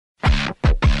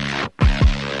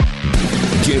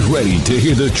Get ready to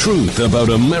hear the truth about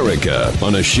America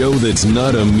on a show that's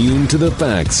not immune to the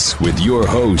facts with your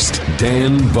host,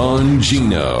 Dan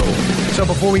Bongino. So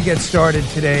before we get started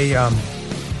today,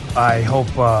 I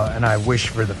hope and I wish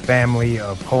for the family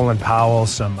of Colin Powell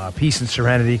some peace and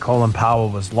serenity. Colin Powell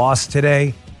was lost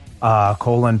today.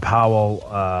 Colin Powell,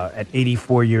 at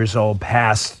 84 years old,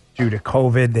 passed due to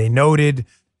COVID. They noted,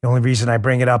 the only reason I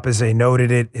bring it up is they noted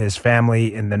it, his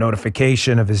family, in the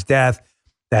notification of his death,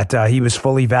 that he was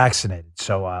fully vaccinated.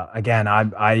 So again,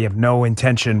 I have no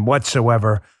intention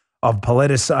whatsoever of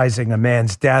politicizing a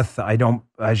man's death. I don't,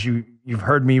 as you've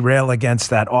heard me rail against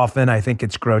that often. I think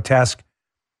it's grotesque,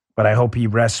 but I hope he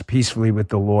rests peacefully with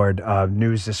the Lord.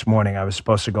 News this morning, I was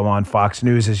supposed to go on Fox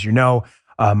News, as you know.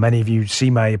 Many of you see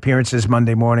my appearances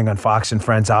Monday morning on Fox and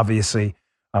Friends. Obviously,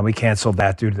 we canceled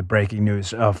that due to the breaking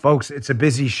news. Folks, it's a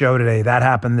busy show today. That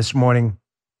happened this morning.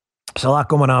 There's a lot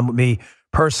going on with me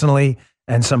personally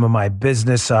and some of my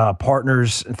business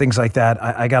partners and things like that.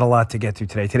 I got a lot to get to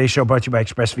today. Today's show brought to you by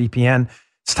ExpressVPN.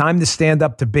 It's time to stand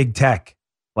up to big tech.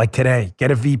 Like today, get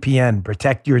a VPN,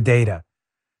 protect your data.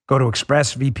 Go to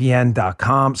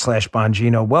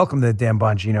expressvpn.com/Bongino. Welcome to the Dan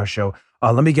Bongino Show.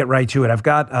 Let me get right to it. I've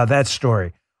got that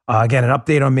story. Again, an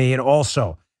update on me, and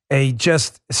also a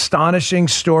just astonishing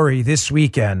story this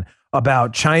weekend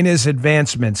about China's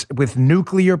advancements with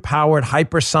nuclear-powered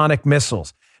hypersonic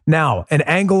missiles. Now, an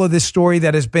angle of this story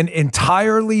that has been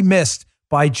entirely missed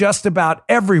by just about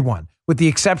everyone, with the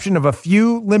exception of a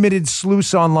few limited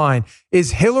sleuths online,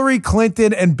 is Hillary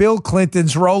Clinton and Bill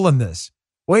Clinton's role in this.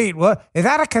 Wait, what? Is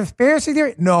that a conspiracy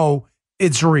theory? No,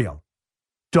 it's real.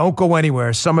 Don't go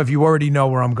anywhere. Some of you already know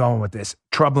where I'm going with this.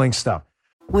 Troubling stuff.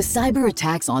 With cyber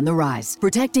attacks on the rise,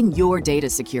 protecting your data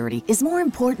security is more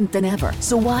important than ever.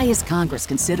 So why is Congress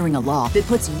considering a law that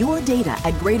puts your data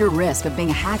at greater risk of being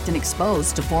hacked and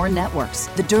exposed to foreign networks?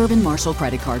 The Durbin-Marshall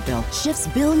credit card bill shifts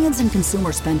billions in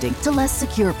consumer spending to less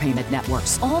secure payment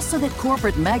networks, all so that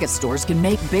corporate mega stores can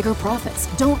make bigger profits.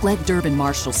 Don't let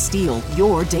Durbin-Marshall steal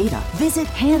your data. Visit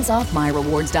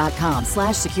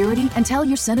handsoffmyrewards.com/security and tell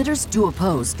your senators to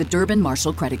oppose the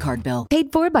Durbin-Marshall credit card bill.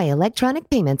 Paid for by Electronic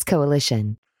Payments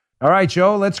Coalition. All right,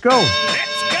 Joe, let's go.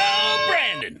 Let's go,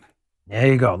 Brandon. There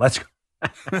you go. Let's go.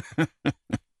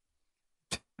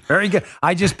 Very good.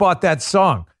 I just bought that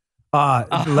song,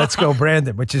 Let's Go,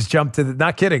 Brandon, which has jumped to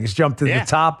not kidding, it's jumped to the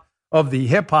top of the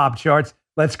hip-hop charts.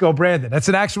 Let's Go, Brandon. That's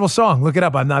an actual song. Look it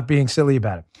up. I'm not being silly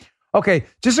about it. Okay,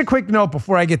 just a quick note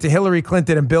before I get to Hillary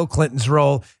Clinton and Bill Clinton's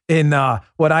role in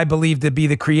what I believe to be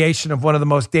the creation of one of the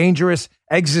most dangerous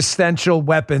existential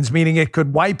weapons, meaning it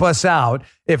could wipe us out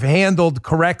if handled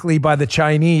correctly by the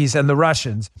Chinese and the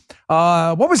Russians.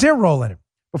 What was their role in it?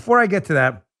 Before I get to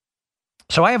that,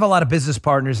 so I have a lot of business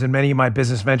partners in many of my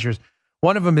business ventures.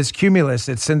 One of them is Cumulus.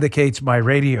 It syndicates my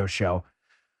radio show.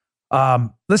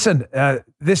 Listen,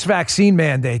 this vaccine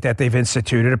mandate that they've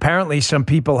instituted, apparently some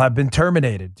people have been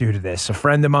terminated due to this. A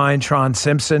friend of mine, Tron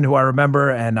Simpson, who I remember,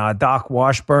 and Doc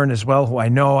Washburn as well, who I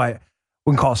know I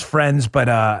wouldn't call us friends, but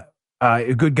a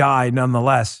good guy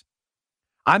nonetheless.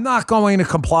 I'm not going to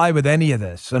comply with any of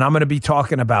this, and I'm going to be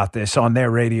talking about this on their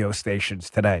radio stations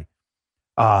today.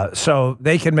 So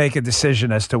they can make a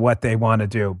decision as to what they want to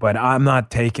do, but I'm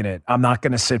not taking it. I'm not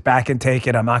going to sit back and take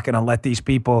it. I'm not going to let these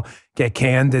people get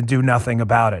canned and do nothing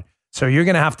about it. So you're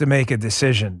going to have to make a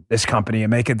decision, this company,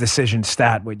 and make a decision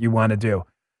what you want to do.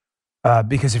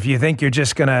 Because if you think you're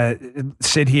just going to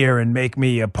sit here and make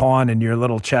me a pawn in your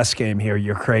little chess game here,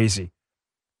 you're crazy.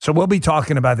 So we'll be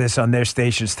talking about this on their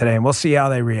stations today, and we'll see how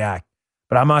they react.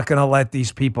 But I'm not going to let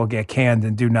these people get canned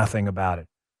and do nothing about it.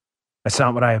 That's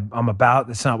not what I'm about.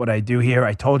 That's not what I do here.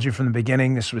 I told you from the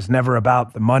beginning, this was never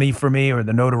about the money for me or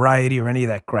the notoriety or any of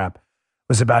that crap. It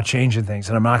was about changing things.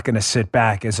 And I'm not going to sit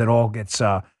back as it all gets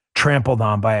trampled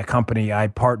on by a company I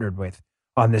partnered with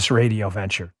on this radio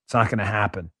venture. It's not going to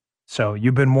happen. So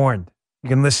you've been warned. You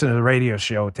can listen to the radio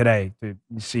show today to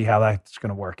see how that's going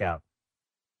to work out.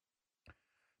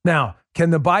 Now,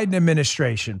 can the Biden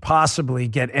administration possibly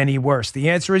get any worse? The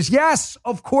answer is yes,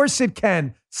 of course it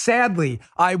can. Sadly,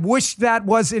 I wish that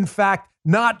was in fact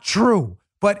not true,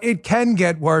 but it can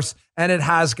get worse, and it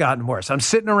has gotten worse. I'm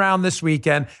sitting around this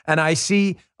weekend, and I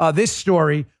see this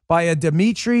story by a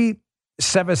Dmitry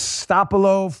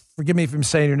Sevastopoulos. Forgive me if I'm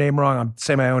saying your name wrong. I'm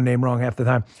saying my own name wrong half the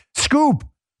time. Scoop.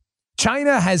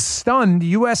 China has stunned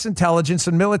U.S. intelligence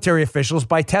and military officials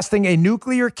by testing a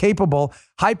nuclear-capable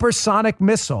hypersonic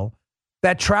missile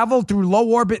that traveled through low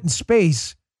orbit in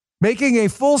space, making a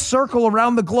full circle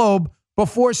around the globe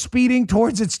before speeding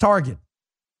towards its target.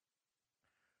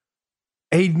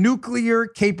 A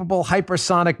nuclear-capable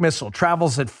hypersonic missile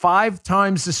travels at 5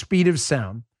 times the speed of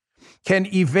sound, can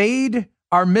evade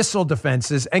our missile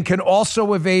defenses and can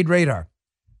also evade radar.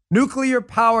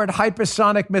 Nuclear-powered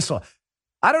hypersonic missile.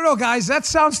 I don't know, guys. That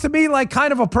sounds to me like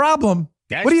kind of a problem.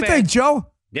 That's what do you bad. think, Joe?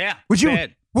 Yeah. Would you,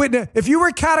 bad. if you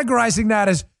were categorizing that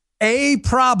as A,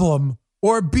 problem,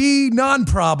 or B,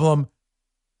 non-problem,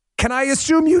 can I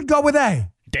assume you'd go with A?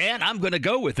 Dan, I'm going to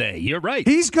go with A. You're right.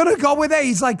 He's going to go with A.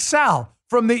 He's like Sal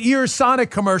from the Ear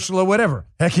Sonic commercial or whatever.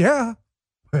 Heck yeah.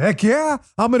 Heck yeah.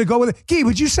 I'm going to go with it. Guy,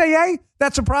 would you say A?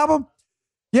 That's a problem?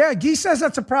 Yeah, Guy says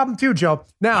that's a problem too, Joe.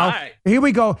 Now, right. Here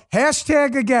we go.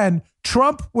 Hashtag again.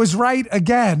 Trump was right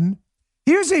again.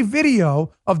 Here's a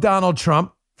video of Donald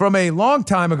Trump from a long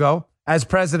time ago, as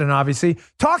president, obviously,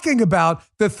 talking about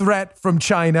the threat from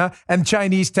China and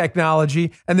Chinese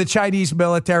technology and the Chinese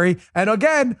military. And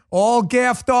again, all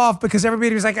gaffed off because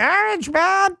everybody was like, orange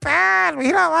man, bad. We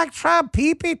don't like Trump,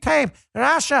 pee-pee tape,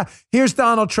 Russia. Here's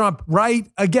Donald Trump right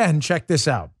again. Check this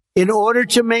out. In order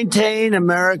to maintain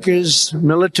America's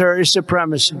military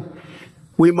supremacy,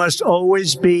 we must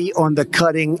always be on the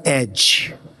cutting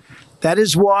edge. That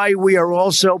is why we are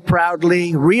also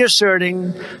proudly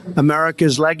reasserting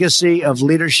America's legacy of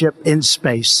leadership in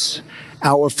space.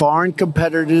 Our foreign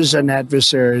competitors and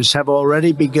adversaries have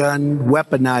already begun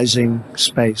weaponizing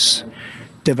space,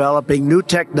 developing new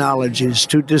technologies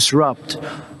to disrupt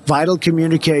vital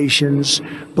communications,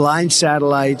 blind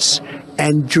satellites,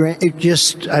 and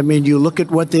you look at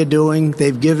what they're doing.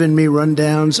 They've given me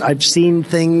rundowns. I've seen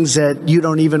things that you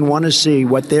don't even want to see,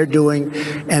 what they're doing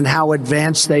and how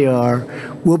advanced they are.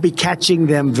 We'll be catching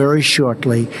them very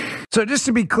shortly. So just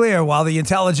to be clear, while the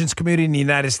intelligence community in the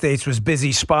United States was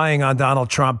busy spying on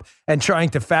Donald Trump and trying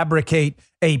to fabricate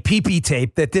a pee-pee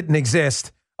tape that didn't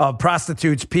exist of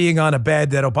prostitutes peeing on a bed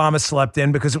that Obama slept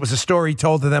in because it was a story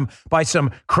told to them by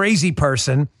some crazy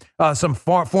person, some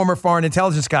former foreign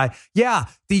intelligence guy. Yeah,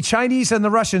 the Chinese and the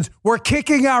Russians were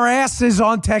kicking our asses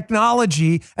on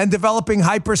technology and developing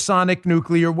hypersonic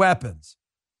nuclear weapons.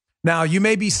 Now, you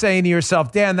may be saying to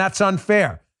yourself, Dan, that's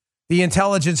unfair. The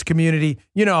intelligence community,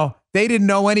 they didn't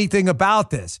know anything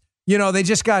about this.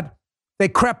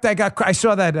 I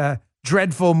saw that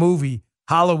dreadful movie,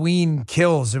 Halloween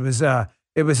Kills.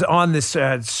 It was on this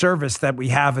service that we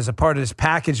have as a part of this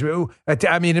package.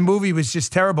 The movie was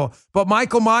just terrible. But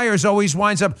Michael Myers always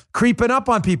winds up creeping up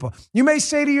on people. You may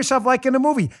say to yourself, like in a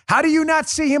movie, how do you not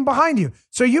see him behind you?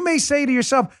 So you may say to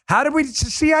yourself, how did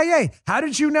CIA, how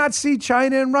did you not see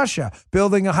China and Russia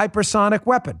building a hypersonic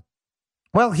weapon?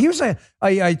 Well, here's a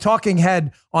talking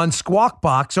head on Squawk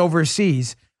Box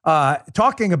overseas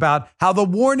talking about how the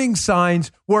warning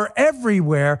signs were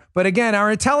everywhere. But again, our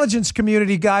intelligence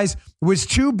community, guys, was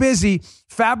too busy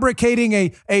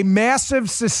fabricating a massive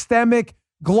systemic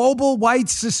global white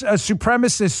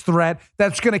supremacist threat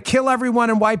that's going to kill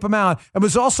everyone and wipe them out, and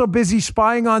was also busy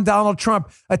spying on Donald Trump,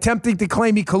 attempting to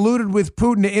claim he colluded with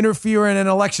Putin to interfere in an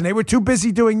election. They were too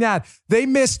busy doing that. They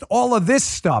missed all of this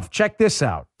stuff. Check this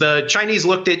out. The Chinese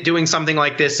looked at doing something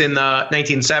like this in the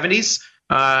 1970s.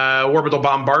 Orbital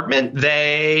bombardment.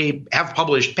 They have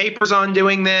published papers on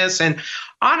doing this. And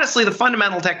honestly, the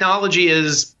fundamental technology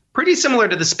is pretty similar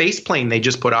to the space plane they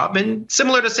just put up, and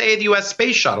similar to, say, the U.S.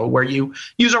 space shuttle, where you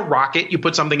use a rocket, you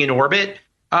put something in orbit,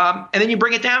 and then you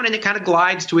bring it down and it kind of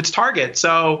glides to its target.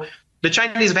 So the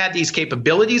Chinese have had these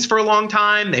capabilities for a long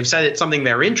time. They've said it's something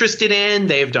they're interested in.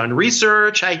 They've done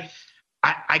research.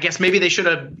 I guess maybe they should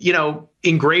have,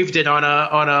 engraved it on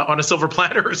a silver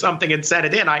platter or something and set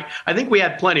it in. I think we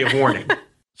had plenty of warning.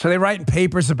 So they're writing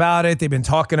papers about it. They've been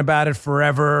talking about it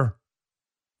forever.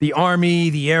 The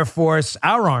Army, the Air Force,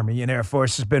 our Army and Air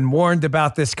Force has been warned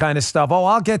about this kind of stuff. Oh,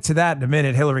 I'll get to that in a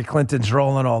minute. Hillary Clinton's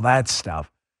rolling all that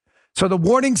stuff. So the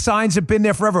warning signs have been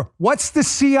there forever. What's the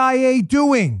CIA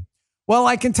doing? Well,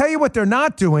 I can tell you what they're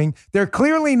not doing. They're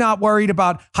clearly not worried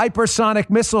about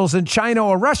hypersonic missiles in China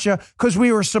or Russia because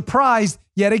we were surprised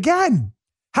yet again.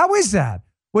 How is that?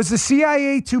 Was the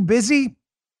CIA too busy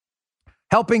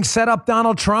helping set up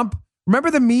Donald Trump?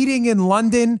 Remember the meeting in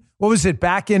London? What was it,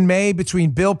 back in May,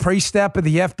 between Bill Priestap of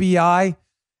the FBI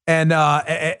and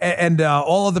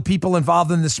all of the people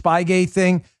involved in the Spygate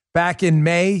thing back in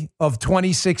May of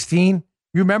 2016?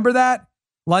 You remember that?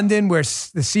 London, where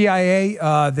the CIA,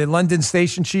 the London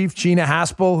station chief, Gina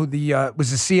Haspel, who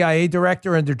was the CIA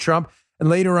director under Trump and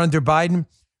later under Biden.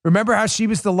 Remember how she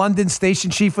was the London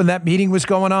station chief when that meeting was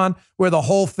going on, where the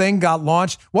whole thing got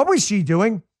launched? What was she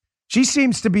doing? She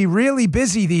seems to be really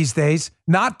busy these days,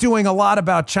 not doing a lot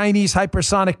about Chinese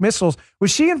hypersonic missiles.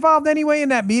 Was she involved anyway in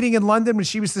that meeting in London when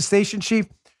she was the station chief?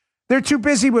 They're too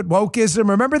busy with wokeism.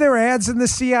 Remember their ads in the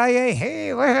CIA?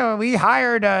 Hey, well, we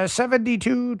hired a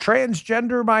 72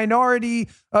 transgender minority.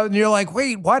 And you're like,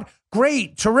 wait, what?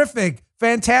 Great, terrific,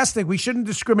 Fantastic. We shouldn't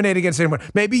discriminate against anyone.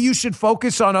 Maybe you should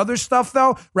focus on other stuff,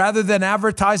 though, rather than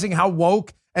advertising how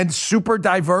woke and super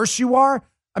diverse you are.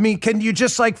 I mean, can you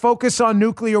just like focus on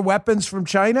nuclear weapons from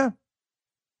China?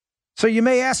 So you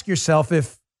may ask yourself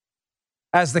if,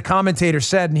 as the commentator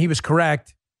said, and he was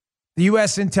correct, the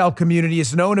U.S. intel community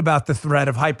has known about the threat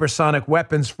of hypersonic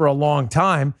weapons for a long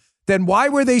time, then why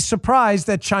were they surprised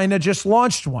that China just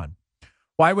launched one?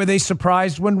 Why were they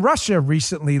surprised when Russia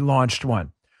recently launched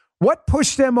one? What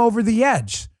pushed them over the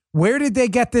edge? Where did they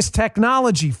get this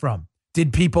technology from?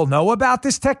 Did people know about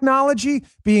this technology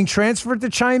being transferred to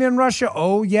China and Russia?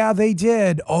 Oh, yeah, they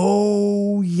did.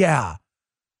 Oh, yeah.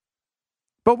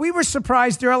 But we were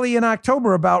surprised early in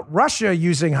October about Russia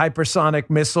using hypersonic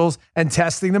missiles and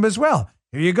testing them as well.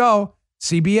 Here you go.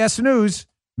 CBS News,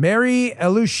 Mary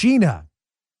Elushina.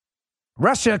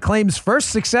 Russia claims first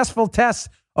successful test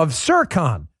of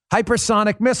Zircon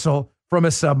hypersonic missile from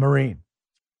a submarine.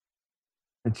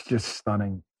 It's just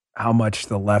stunning how much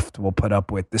the left will put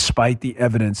up with, despite the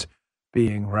evidence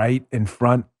being right in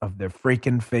front of their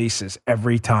freaking faces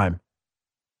every time.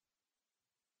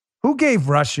 Who gave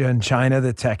Russia and China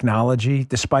the technology,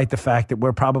 despite the fact that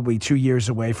we're probably 2 years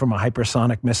away from a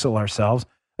hypersonic missile ourselves?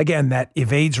 Again, that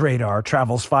evades radar,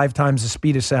 travels 5 times the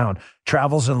speed of sound,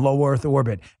 travels in low Earth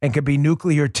orbit, and could be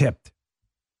nuclear tipped.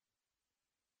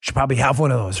 Should probably have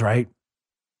one of those, right?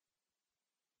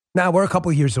 Now, we're a couple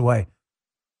of years away.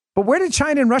 But where did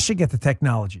China and Russia get the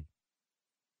technology?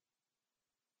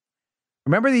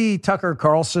 Remember the Tucker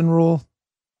Carlson rule?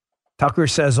 Tucker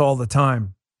says all the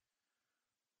time,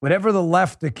 whatever the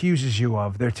left accuses you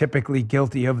of, they're typically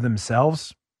guilty of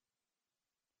themselves.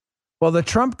 Well, the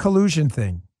Trump collusion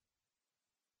thing,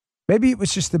 maybe it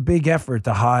was just a big effort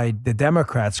to hide the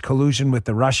Democrats' collusion with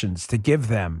the Russians to give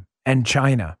them and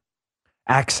China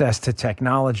access to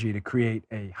technology to create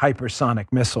a hypersonic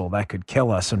missile that could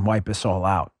kill us and wipe us all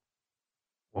out.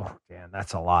 Oh, Dan,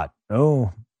 that's a lot.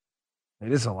 Oh,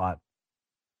 it is a lot.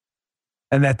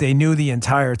 And that they knew the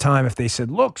entire time if they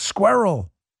said, look,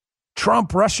 squirrel,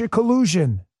 Trump-Russia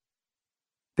collusion.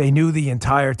 They knew the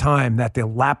entire time that the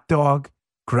lapdog,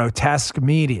 grotesque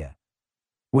media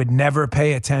would never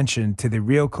pay attention to the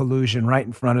real collusion right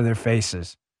in front of their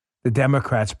faces. The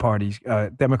Democrat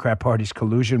Party's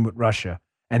collusion with Russia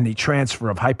and the transfer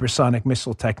of hypersonic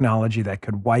missile technology that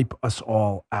could wipe us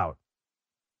all out.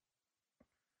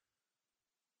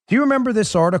 Do you remember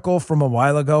this article from a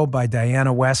while ago by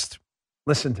Diana West?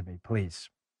 Listen to me, please.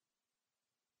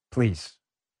 Please.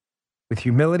 With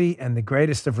humility and the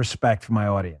greatest of respect for my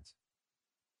audience.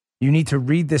 You need to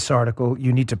read this article,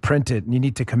 you need to print it, and you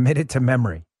need to commit it to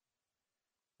memory.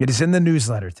 It is in the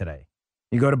newsletter today.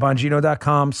 You go to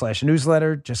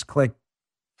bongino.com/newsletter, just click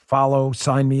follow,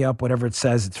 sign me up, whatever it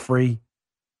says, it's free.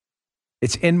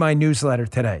 It's in my newsletter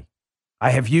today.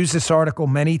 I have used this article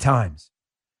many times.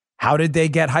 How did they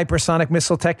get hypersonic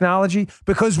missile technology?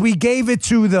 Because we gave it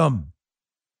to them.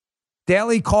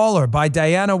 Daily Caller by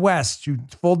Diana West, who,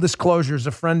 full disclosure, is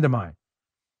a friend of mine.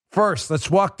 First, let's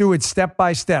walk through it step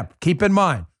by step. Keep in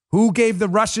mind, who gave the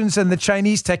Russians and the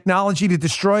Chinese technology to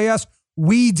destroy us?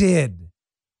 We did.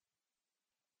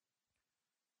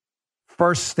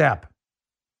 First step.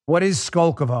 What is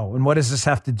Skolkovo and what does this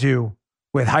have to do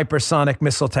with hypersonic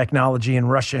missile technology in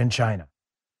Russia and China?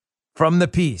 From the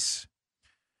piece.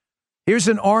 Here's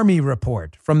an Army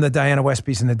report from the Diana West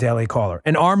piece in the Daily Caller.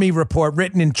 An Army report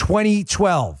written in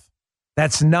 2012.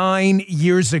 That's 9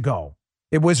 years ago.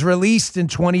 It was released in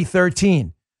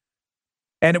 2013.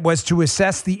 And it was to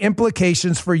assess the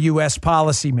implications for U.S.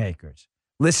 policymakers.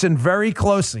 Listen very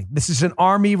closely. This is an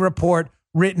Army report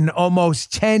written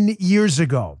almost 10 years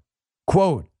ago.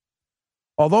 Quote,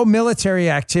 although military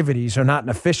activities are not an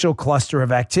official cluster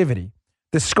of activity,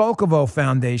 the Skolkovo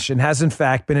Foundation has in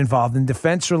fact been involved in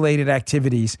defense-related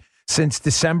activities since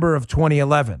December of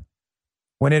 2011,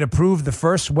 when it approved the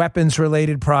first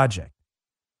weapons-related project,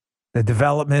 the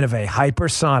development of a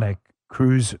hypersonic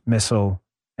cruise missile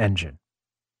engine.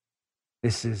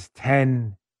 This is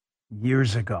 10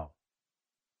 years ago.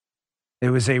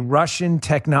 There was a Russian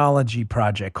technology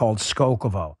project called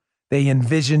Skolkovo. They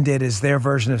envisioned it as their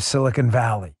version of Silicon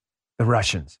Valley, the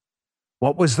Russians.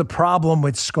 What was the problem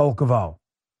with Skolkovo?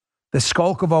 The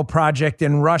Skolkovo project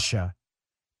in Russia,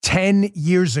 10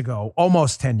 years ago,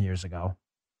 almost 10 years ago,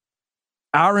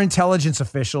 our intelligence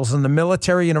officials and the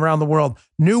military and around the world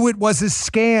knew it was a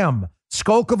scam.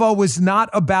 Skolkovo was not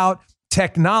about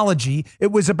technology.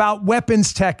 It was about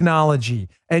weapons technology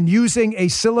and using a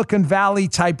Silicon Valley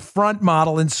type front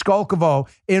model in Skolkovo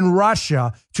in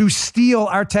Russia to steal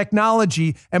our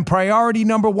technology. And priority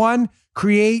number one,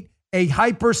 create a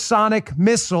hypersonic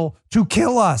missile to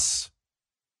kill us.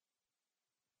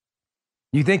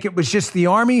 You think it was just the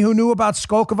Army who knew about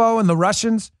Skolkovo and the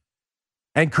Russians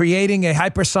and creating a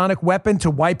hypersonic weapon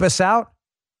to wipe us out?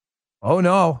 Oh,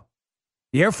 no.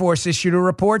 The Air Force issued a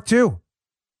report, too.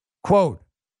 Quote,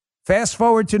 fast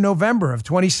forward to November of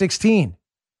 2016,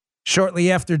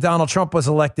 shortly after Donald Trump was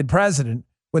elected president,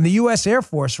 when the U.S. Air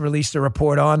Force released a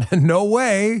report on, no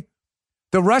way,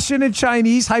 the Russian and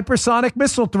Chinese hypersonic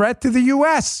missile threat to the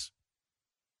U.S.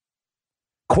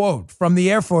 Quote from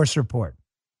the Air Force report.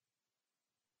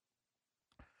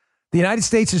 The United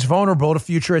States is vulnerable to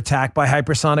future attack by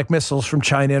hypersonic missiles from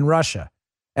China and Russia,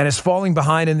 and is falling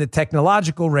behind in the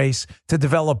technological race to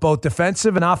develop both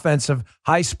defensive and offensive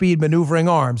high-speed maneuvering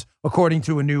arms, according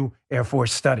to a new Air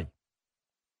Force study.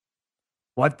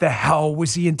 What the hell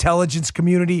was the intelligence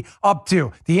community up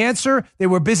to? The answer, they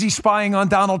were busy spying on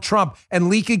Donald Trump and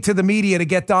leaking to the media to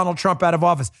get Donald Trump out of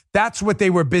office. That's what they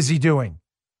were busy doing.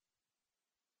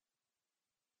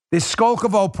 This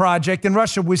Skolkovo project in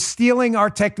Russia was stealing our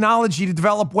technology to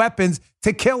develop weapons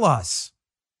to kill us.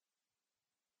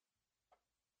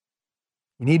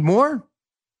 You need more?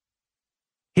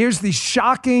 Here's the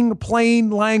shocking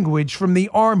plain language from the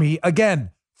Army,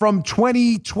 again, from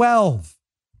 2012.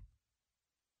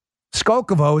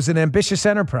 Skolkovo is an ambitious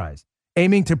enterprise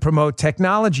aiming to promote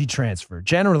technology transfer,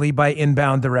 generally by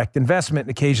inbound direct investment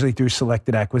and occasionally through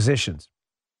selected acquisitions.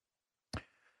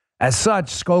 As such,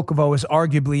 Skolkovo is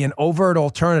arguably an overt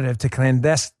alternative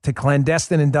to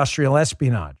clandestine industrial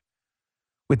espionage,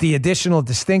 with the additional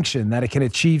distinction that it can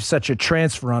achieve such a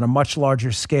transfer on a much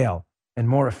larger scale and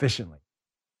more efficiently.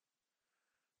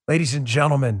 Ladies and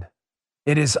gentlemen,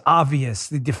 it is obvious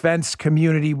the defense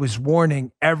community was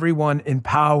warning everyone in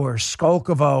power.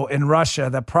 Skolkovo in Russia,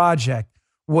 the project,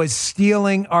 was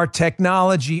stealing our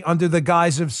technology under the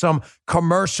guise of some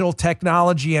commercial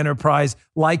technology enterprise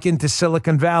likened to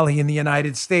Silicon Valley in the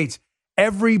United States.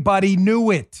 Everybody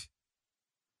knew it.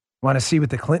 Want to see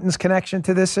what the Clintons' connection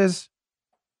to this is?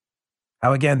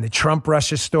 How, again, the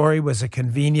Trump-Russia story was a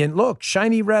convenient, look,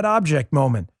 shiny red object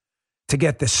moment to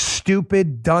get the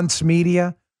stupid dunce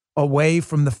media away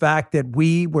from the fact that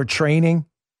we were training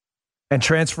and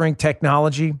transferring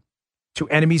technology to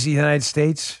enemies of the United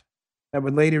States that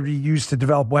would later be used to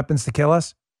develop weapons to kill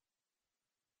us.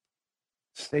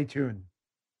 Stay tuned.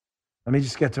 Let me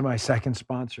just get to my second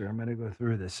sponsor. I'm going to go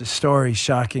through this. This story,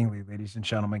 shockingly, ladies and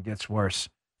gentlemen, gets worse.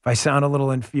 If I sound a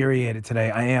little infuriated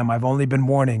today, I am. I've only been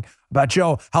warning about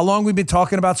Joe. How long we've been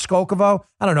talking about Skolkovo?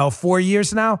 I don't know, 4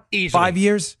 years now? Easily. 5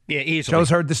 years? Yeah, easily. Joe's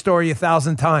heard the story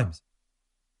 1,000 times.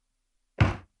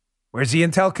 Where's the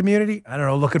intel community? I don't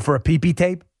know, looking for a PP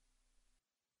tape?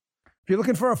 If you're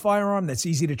looking for a firearm that's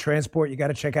easy to transport, you got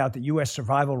to check out the U.S.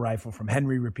 Survival Rifle from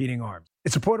Henry Repeating Arms.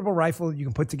 It's a portable rifle you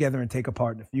can put together and take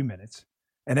apart in a few minutes.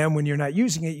 And then when you're not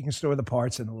using it, you can store the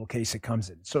parts in the little case it comes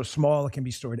in. It's so small, it can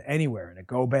be stored anywhere, in a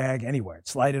go bag, anywhere.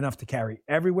 It's light enough to carry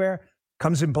everywhere.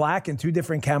 Comes in black and 2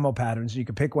 different camo patterns. You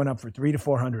can pick one up for $300 to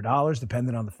 $400,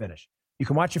 depending on the finish. You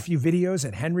can watch a few videos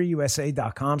at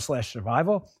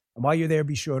henryusa.com/survival. And while you're there,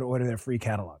 be sure to order their free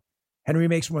catalog. Henry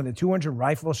makes more than 200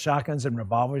 rifles, shotguns, and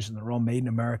revolvers, and they're all made in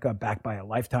America, backed by a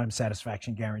lifetime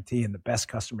satisfaction guarantee and the best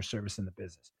customer service in the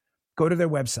business. Go to their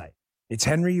website. It's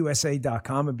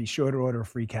henryusa.com, and be sure to order a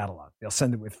free catalog. They'll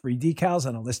send it with free decals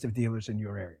and a list of dealers in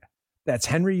your area. That's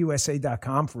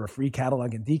henryusa.com for a free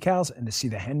catalog and decals and to see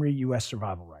the Henry U.S.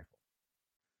 Survival Rifle.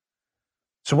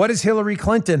 So what does Hillary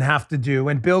Clinton have to do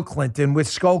and Bill Clinton with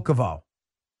Skolkovo?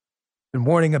 Been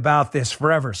warning about this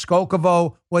forever.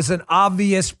 Skolkovo was an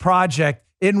obvious project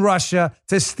in Russia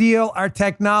to steal our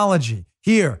technology.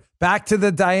 Here, back to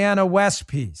the Diana West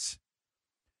piece.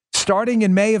 Starting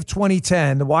in May of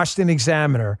 2010, the Washington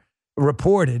Examiner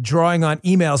reported, drawing on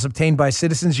emails obtained by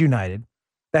Citizens United,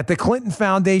 that the Clinton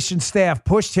Foundation staff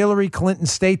pushed Hillary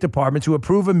Clinton's State Department to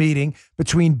approve a meeting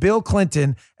between Bill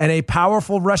Clinton and a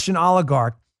powerful Russian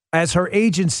oligarch as her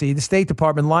agency, the State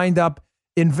Department, lined up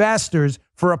investors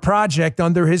for a project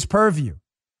under his purview.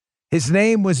 His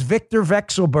name was Victor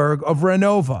Vekselberg of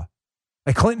Renova,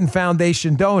 a Clinton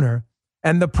Foundation donor,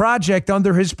 and the project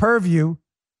under his purview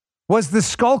was the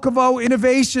Skolkovo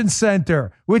Innovation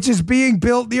Center, which is being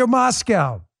built near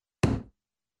Moscow.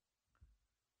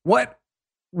 What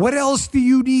else do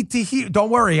you need to hear? Don't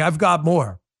worry, I've got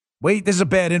more. Wait, this is a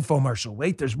bad infomercial.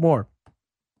 Wait, there's more.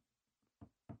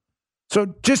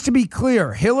 So just to be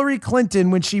clear, Hillary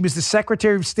Clinton, when she was the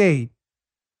Secretary of State,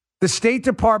 the State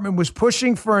Department was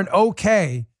pushing for an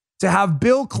okay to have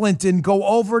Bill Clinton go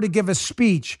over to give a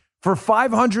speech for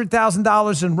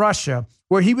 $500,000 in Russia,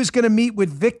 where he was going to meet with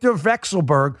Victor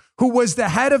Vekselberg, who was the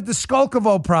head of the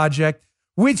Skolkovo project,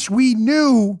 which we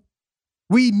knew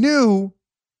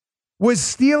was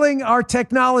stealing our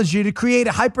technology to create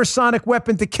a hypersonic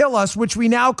weapon to kill us, which we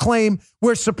now claim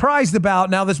we're surprised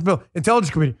about. Now this bill,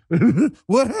 intelligence committee,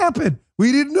 what happened?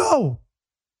 We didn't know.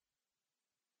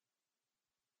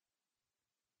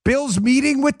 Bill's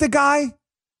meeting with the guy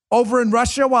over in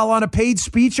Russia while on a paid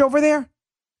speech over there.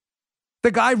 The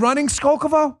guy running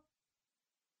Skolkovo.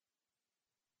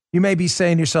 You may be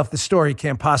saying to yourself, the story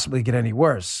can't possibly get any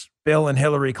worse. Bill and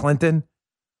Hillary Clinton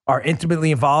are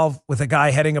intimately involved with a guy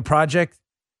heading a project,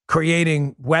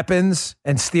 creating weapons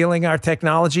and stealing our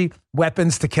technology,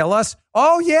 weapons to kill us.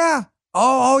 Oh, yeah.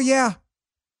 Oh, yeah.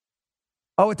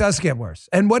 Oh, it does get worse.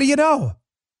 And what do you know?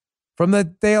 From the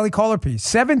Daily Caller piece,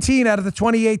 17 out of the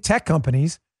 28 tech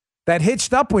companies that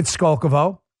hitched up with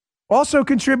Skolkovo also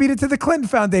contributed to the Clinton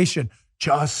Foundation.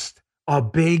 Just a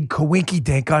big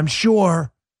coinky-dink, I'm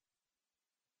sure.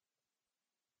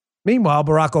 Meanwhile,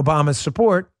 Barack Obama's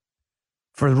support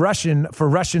for Russian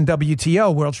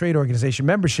WTO, World Trade Organization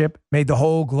membership, made the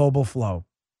whole global flow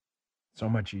so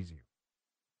much easier.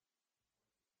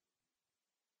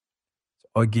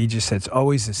 Ogie just said, it's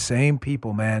always the same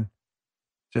people, man.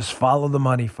 Just follow the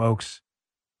money, folks.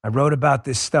 I wrote about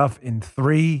this stuff in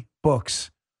 3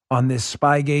 books on this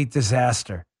Spygate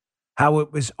disaster, how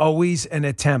it was always an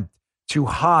attempt to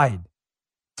hide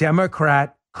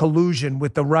Democrat collusion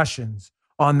with the Russians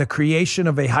on the creation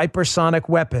of a hypersonic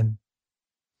weapon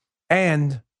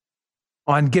and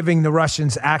on giving the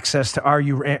Russians access to our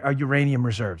uranium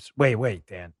reserves. Wait,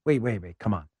 Dan. Wait.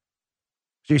 Come on.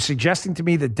 So you're suggesting to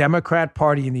me the Democrat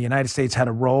Party in the United States had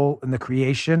a role in the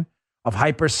creation of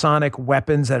hypersonic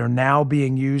weapons that are now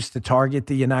being used to target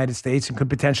the United States and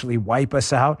could potentially wipe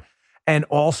us out, and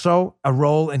also a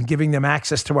role in giving them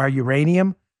access to our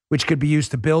uranium, which could be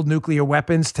used to build nuclear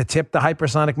weapons to tip the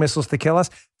hypersonic missiles to kill us?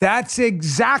 That's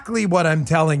exactly what I'm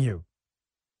telling you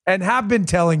and have been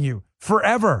telling you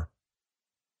forever.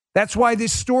 That's why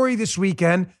this story this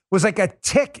weekend was like a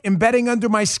tick embedding under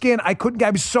my skin. I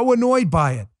was so annoyed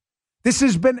by it. This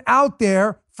has been out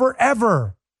there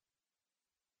forever.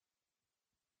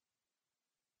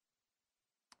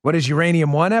 What does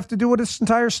Uranium One have to do with this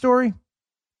entire story?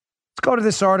 Let's go to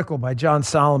this article by John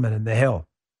Solomon in The Hill.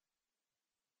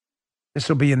 This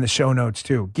will be in the show notes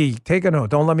too. Gee, take a note.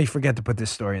 Don't let me forget to put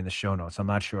this story in the show notes. I'm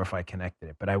not sure if I connected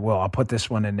it, but I will. I'll put this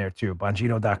one in there too.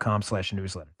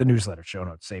 Bongino.com/newsletter. The newsletter, show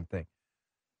notes, same thing.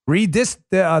 Read this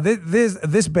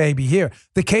baby here.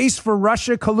 The case for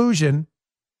Russia collusion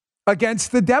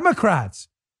against the Democrats.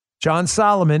 John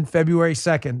Solomon, February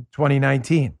 2nd,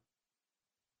 2019.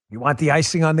 You want the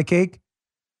icing on the cake?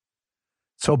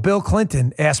 So Bill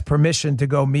Clinton asked permission to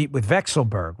go meet with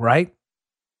Vekselberg, right?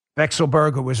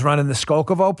 Vekselberg, who was running the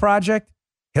Skolkovo project.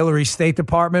 Hillary's State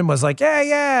Department was like,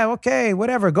 yeah, okay,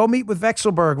 whatever. Go meet with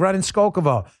Vekselberg running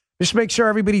Skolkovo. Just make sure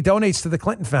everybody donates to the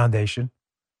Clinton Foundation.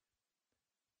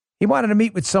 He wanted to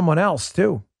meet with someone else,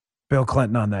 too, Bill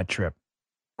Clinton, on that trip.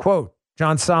 Quote,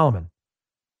 John Solomon.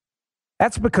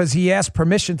 That's because he asked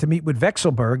permission to meet with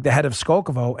Vekselberg, the head of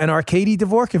Skolkovo, and Arkady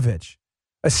Dvorkovich,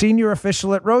 a senior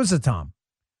official at Rosatom,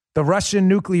 the Russian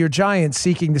nuclear giant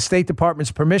seeking the State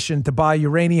Department's permission to buy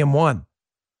Uranium One,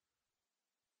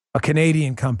 a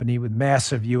Canadian company with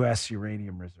massive U.S.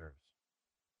 uranium reserves.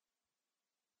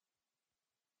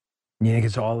 You think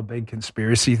it's all a big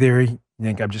conspiracy theory? You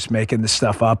think I'm just making this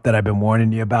stuff up that I've been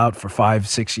warning you about for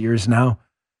 5-6 years now?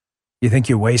 You think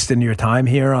you're wasting your time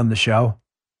here on the show?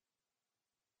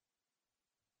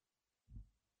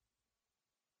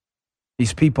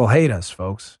 These people hate us,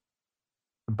 folks.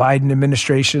 The Biden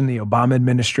administration, the Obama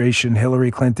administration,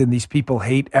 Hillary Clinton, these people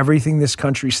hate everything this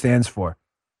country stands for.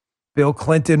 Bill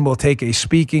Clinton will take a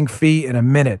speaking fee in a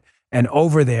minute, and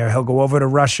over there, he'll go over to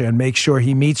Russia and make sure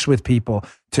he meets with people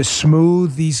to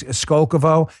smooth these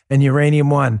Skolkovo and Uranium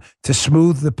One, to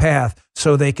smooth the path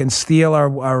so they can steal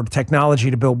our technology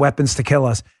to build weapons to kill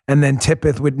us, and then tip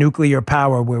it with nuclear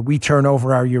power where we turn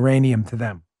over our uranium to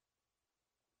them.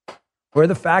 We're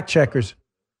the fact checkers.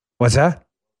 What's that?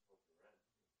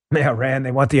 Yeah, Iran.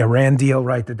 They want the Iran deal,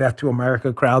 right? The Death to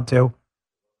America crowd, too.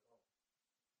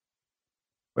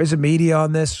 Where's the media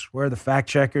on this? Where are the fact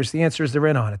checkers? The answer is they're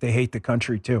in on it. They hate the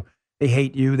country, too. They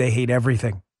hate you. They hate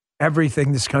everything.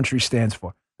 Everything this country stands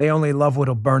for. They only love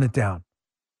what'll burn it down.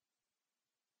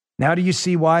 Now do you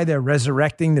see why they're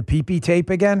resurrecting the PP tape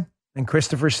again and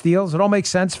Christopher Steele's? It all makes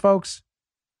sense, folks.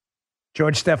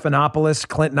 George Stephanopoulos,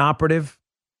 Clinton operative,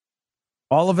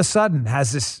 all of a sudden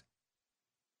has this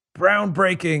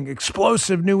groundbreaking,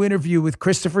 explosive new interview with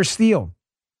Christopher Steele.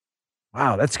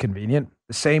 Wow, that's convenient.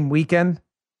 The same weekend,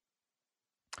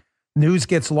 news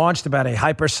gets launched about a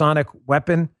hypersonic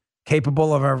weapon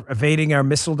capable of evading our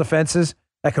missile defenses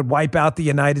that could wipe out the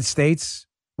United States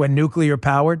when nuclear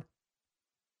powered.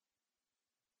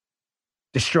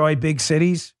 destroy big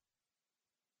cities.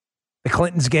 The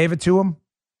Clintons gave it to him.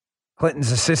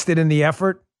 Clintons assisted in the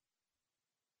effort.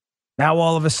 Now,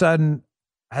 all of a sudden,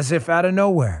 as if out of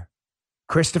nowhere,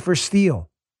 Christopher Steele,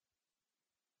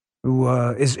 who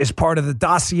is part of the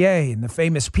dossier and the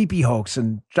famous PP hoax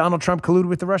and Donald Trump colluded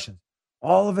with the Russians.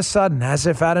 All of a sudden, as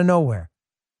if out of nowhere,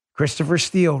 Christopher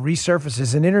Steele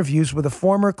resurfaces in interviews with a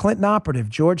former Clinton operative,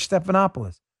 George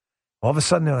Stephanopoulos. All of a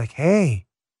sudden, they're like, hey,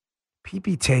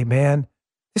 PP tape, man,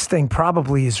 this thing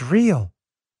probably is real.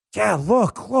 Yeah,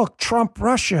 look, Trump,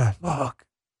 Russia, look.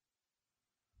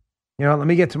 You know, let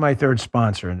me get to my third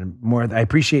sponsor. And more, I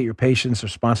appreciate your patience.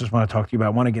 If sponsors want to talk to you about,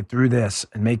 I want to get through this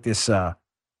and make this,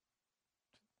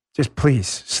 just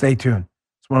please stay tuned.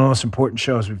 It's one of the most important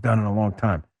shows we've done in a long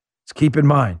time. Just keep in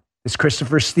mind, this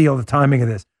Christopher Steele, the timing of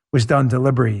this was done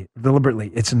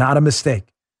deliberately. It's not a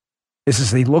mistake. This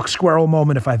is the look squirrel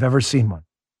moment if I've ever seen one.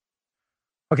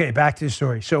 Okay, back to the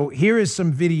story. So here is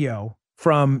some video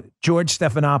from George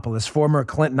Stephanopoulos, former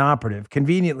Clinton operative.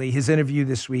 Conveniently, his interview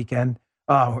this weekend,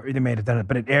 they may have done it,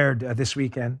 but it aired this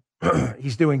weekend.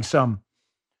 He's doing some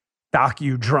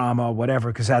docudrama, whatever,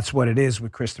 because that's what it is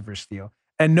with Christopher Steele.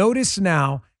 And notice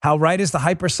now how right as the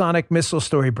hypersonic missile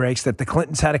story breaks that the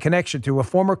Clintons had a connection to, a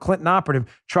former Clinton operative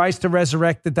tries to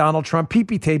resurrect the Donald Trump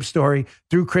PP tape story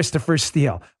through Christopher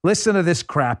Steele. Listen to this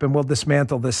crap and we'll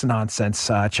dismantle this nonsense.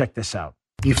 Check this out.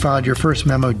 You filed your first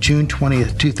memo June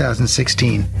 20th,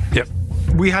 2016. Yep.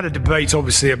 We had a debate,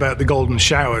 obviously, about the golden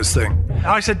showers thing.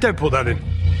 I said, don't put that in.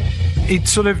 It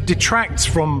sort of detracts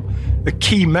from the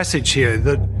key message here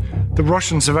that the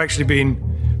Russians have actually been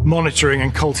monitoring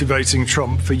and cultivating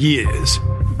Trump for years.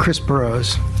 Chris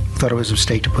Burroughs thought it was a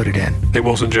mistake to put it in. It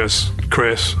wasn't just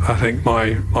Chris. I think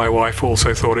my wife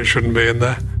also thought it shouldn't be in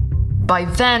there. By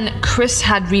then, Chris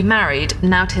had remarried,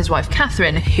 now to his wife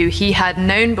Catherine, who he had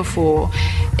known before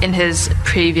in his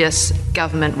previous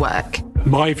government work.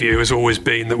 My view has always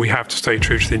been that we have to stay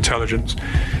true to the intelligence.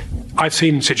 I've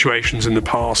seen situations in the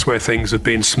past where things have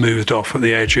been smoothed off at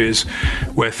the edges,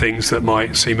 where things that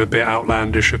might seem a bit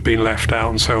outlandish have been left out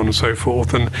and so on and so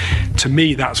forth. And to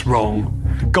me, that's wrong.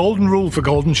 Golden rule for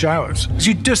golden showers.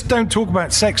 You just don't talk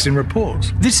about sex in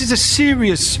reports. This is a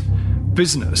serious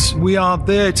business. We are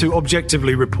there to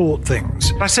objectively report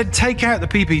things. I said, take out the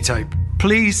PP tape.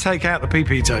 Please take out the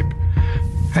PP tape.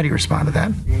 How do you respond to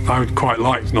that? I would quite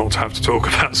like not to have to talk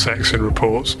about sex in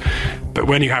reports, but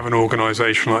when you have an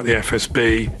organisation like the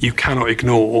FSB, you cannot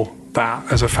ignore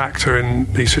that as a factor in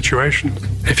these situations.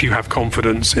 If you have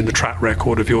confidence in the track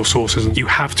record of your sources, you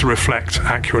have to reflect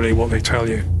accurately what they tell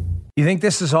you. You think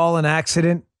this is all an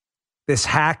accident? This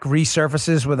hack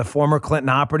resurfaces with a former Clinton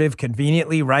operative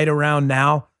conveniently right around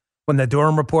now when the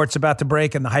Durham report's about to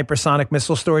break and the hypersonic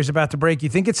missile story's about to break. You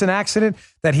think it's an accident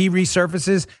that he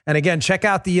resurfaces? And again, check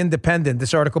out The Independent,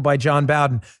 this article by John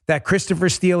Bowden, that Christopher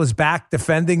Steele is back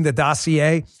defending the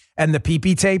dossier and the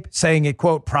PP tape, saying it,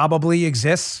 quote, probably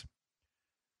exists.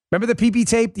 Remember the PP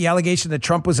tape, the allegation that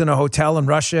Trump was in a hotel in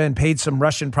Russia and paid some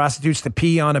Russian prostitutes to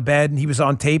pee on a bed and he was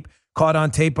on tape, caught on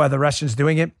tape by the Russians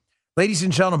doing it? Ladies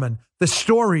and gentlemen, the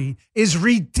story is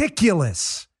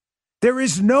ridiculous. There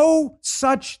is no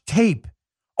such tape.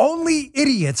 Only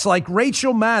idiots like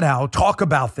Rachel Maddow talk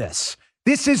about this.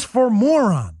 This is for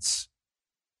morons.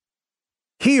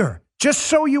 Here, just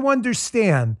so you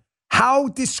understand how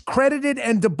discredited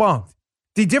and debunked,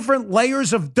 the different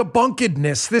layers of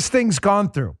debunkedness this thing's gone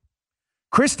through.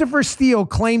 Christopher Steele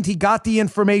claimed he got the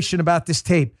information about this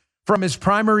tape from his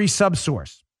primary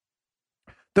subsource.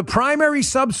 The primary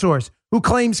subsource, who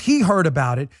claims he heard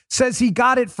about it, says he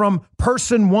got it from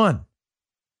person one.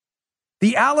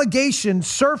 The allegation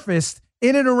surfaced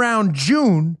in and around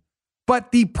June,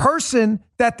 but the person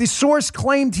that the source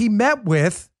claimed he met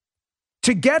with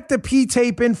to get the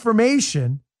P-tape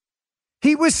information,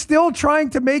 he was still trying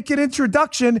to make an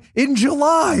introduction in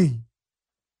July.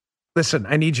 Listen,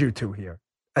 I need you two here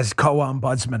as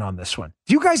co-ombudsman on this one.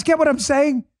 Do you guys get what I'm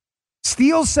saying?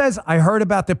 Steele says, I heard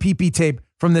about the PP tape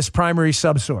from this primary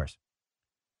subsource.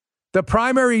 The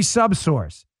primary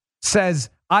subsource says,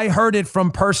 I heard it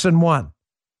from person one.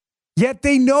 Yet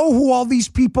they know who all these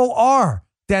people are.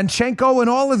 Danchenko and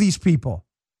all of these people.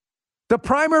 The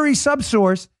primary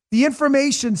subsource, the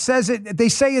information says it, they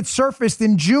say it surfaced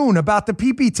in June about the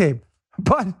PP tape.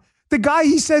 But the guy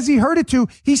he says he heard it to,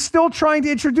 he's still trying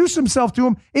to introduce himself to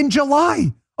him in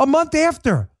July, a month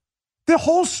after. The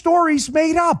whole story's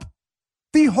made up.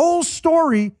 The whole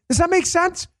story, does that make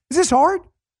sense? Is this hard?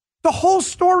 The whole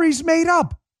story's made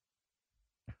up.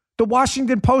 The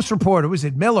Washington Post reporter, was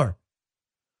it Miller?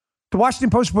 The Washington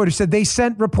Post reporter said they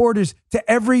sent reporters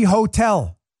to every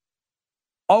hotel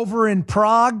over in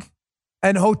Prague,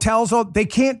 and hotels. They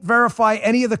can't verify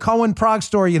any of the Cohen-Prague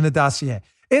story in the dossier.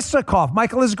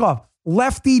 Michael Isikoff,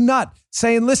 lefty nut,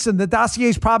 saying, listen, the dossier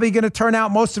is probably going to turn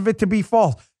out most of it to be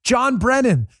false. John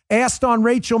Brennan asked on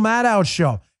Rachel Maddow's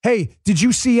show, hey, did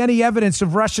you see any evidence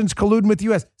of Russians colluding with the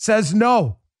U.S.? Says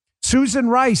no. Susan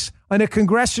Rice, on a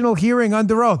congressional hearing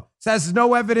under oath, says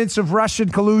no evidence of Russian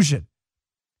collusion.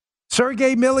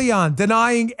 Sergei Milian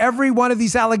denying every one of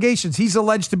these allegations. He's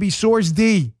alleged to be Source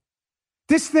D.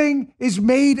 This thing is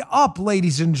made up,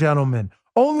 ladies and gentlemen.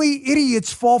 Only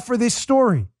idiots fall for this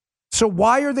story. So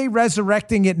why are they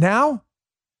resurrecting it now?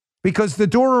 Because the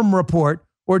Durham report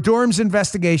or Durham's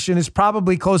investigation is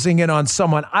probably closing in on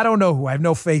someone. I don't know who. I have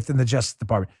no faith in the Justice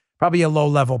Department. Probably a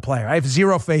low-level player. I have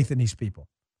zero faith in these people.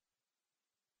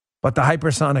 But the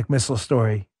hypersonic missile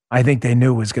story, I think they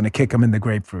knew was going to kick them in the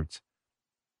grapefruits.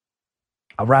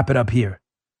 I'll wrap it up here.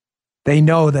 They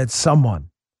know that someone,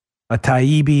 a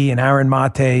Taibbi, an Aaron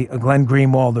Mate, a Glenn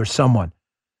Greenwald, or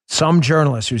some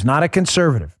journalist who's not a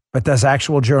conservative, but does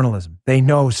actual journalism, they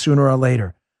know sooner or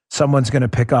later someone's going to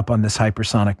pick up on this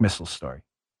hypersonic missile story.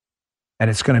 And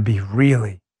it's going to be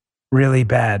really, really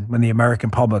bad when the American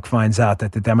public finds out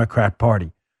that the Democrat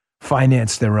Party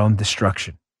financed their own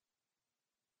destruction.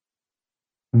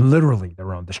 Literally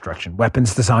their own destruction.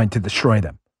 Weapons designed to destroy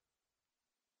them.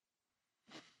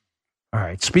 All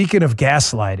right. Speaking of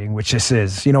gaslighting, which this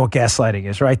is, you know what gaslighting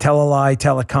is, right? Tell a lie,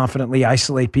 tell it confidently,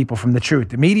 isolate people from the truth.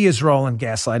 The media's role in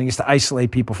gaslighting is to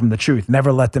isolate people from the truth,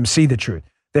 never let them see the truth.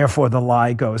 Therefore, the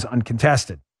lie goes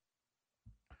uncontested.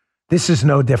 This is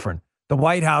no different. The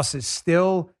White House is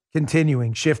still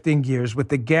continuing shifting gears with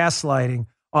the gaslighting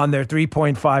on their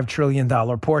 $3.5 trillion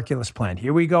Porculus plan.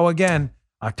 Here we go again.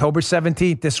 October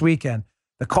 17th, this weekend.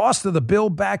 The cost of the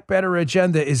Build Back Better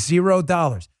agenda is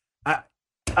 $0.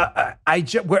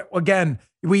 Again,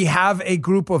 we have a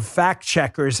group of fact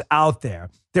checkers out there.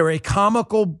 They're a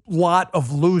comical lot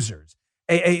of losers,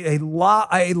 a lot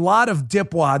of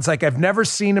dipwads like I've never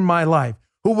seen in my life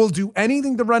who will do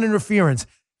anything to run interference.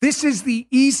 This is the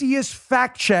easiest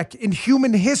fact check in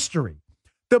human history.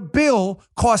 The bill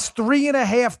costs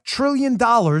 $3.5 trillion,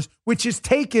 which is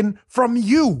taken from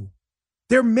you.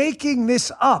 They're making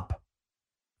this up.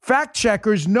 Fact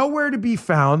checkers nowhere to be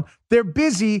found. They're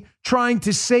busy trying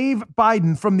to save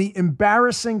Biden from the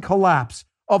embarrassing collapse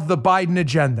of the Biden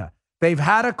agenda. They've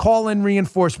had to call in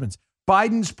reinforcements.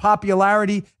 Biden's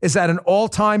popularity is at an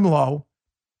all-time low.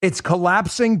 It's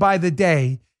collapsing by the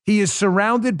day. He is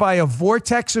surrounded by a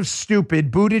vortex of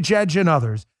stupid, Buttigieg and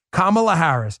others, Kamala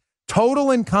Harris, total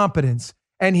incompetence,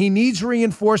 and he needs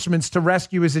reinforcements to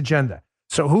rescue his agenda.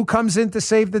 So who comes in to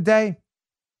save the day?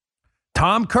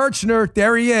 Tom Kirchner,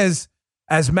 there he is.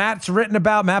 As Matt's written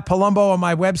about, Matt Palumbo on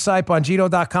my website,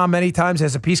 Bongino.com many times,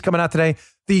 has a piece coming out today.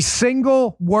 The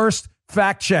single worst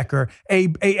fact checker,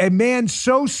 a man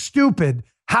so stupid,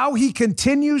 how he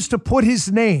continues to put his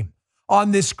name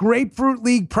on this Grapefruit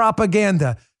League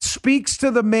propaganda speaks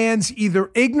to the man's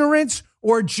either ignorance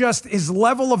or just his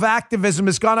level of activism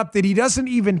has gone up that he doesn't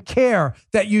even care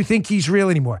that you think he's real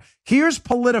anymore. Here's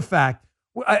PolitiFact.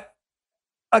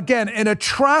 Again, an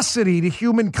atrocity to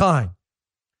humankind.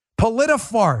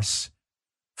 PolitiFarce.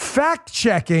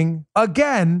 Fact-checking,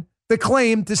 again, the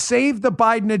claim to save the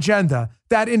Biden agenda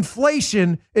that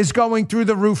inflation is going through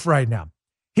the roof right now.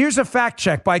 Here's a fact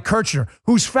check by Kirchner,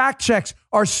 whose fact checks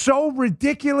are so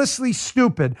ridiculously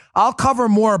stupid. I'll cover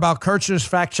more about Kirchner's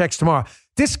fact checks tomorrow.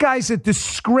 This guy's a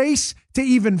disgrace to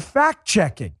even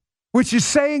fact-checking, which is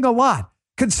saying a lot,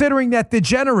 considering that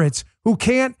degenerates who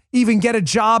can't even get a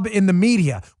job in the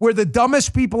media, where the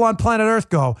dumbest people on planet Earth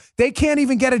go, they can't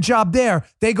even get a job there.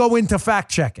 They go into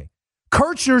fact-checking.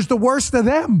 Kirchner's the worst of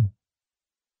them.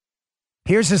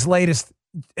 Here's his latest.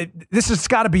 This has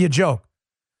got to be a joke.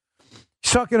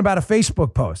 He's talking about a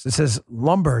Facebook post. It says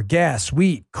lumber, gas,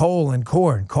 wheat, coal, and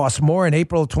corn cost more in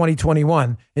April of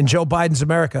 2021 in Joe Biden's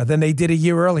America than they did a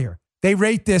year earlier. They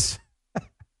rate this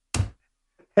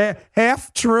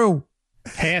half true.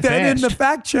 Then in the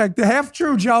fact check, the half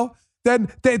true, Joe.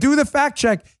 Then they do the fact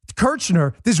check.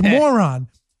 Kirchner, this moron,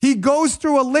 he goes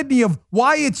through a litany of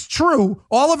why it's true.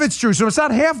 All of it's true. So it's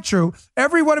not half true.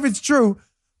 Every one of it's true.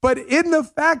 But in the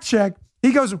fact check,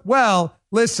 he goes, well,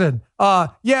 listen,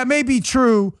 yeah, it may be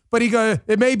true, but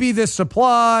it may be this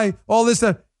supply, all this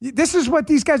stuff. This is what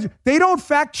these guys do. They don't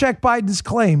fact check Biden's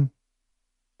claim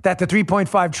that the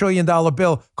 $3.5 trillion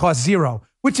bill cost $0,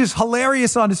 which is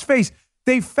hilarious on his face.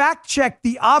 They fact check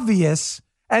the obvious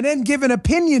and then give an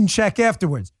opinion check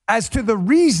afterwards as to the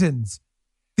reasons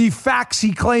the facts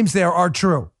he claims there are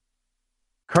true.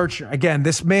 Kirchner, again,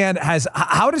 this man has,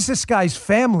 how does this guy's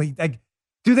family, like,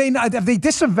 have they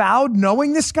disavowed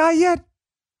knowing this guy yet?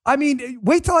 I mean,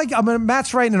 wait till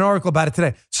Matt's writing an article about it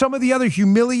today. Some of the other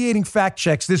humiliating fact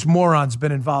checks this moron's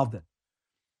been involved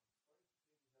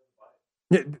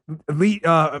in.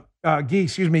 Guy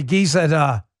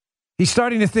said he's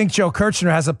starting to think Joe Kirchner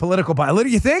has a political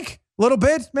bias. You think? A little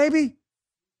bit, maybe?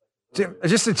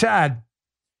 Just a tad.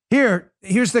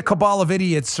 Here's the cabal of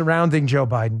idiots surrounding Joe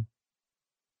Biden.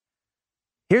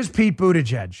 Here's Pete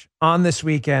Buttigieg on this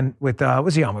weekend with,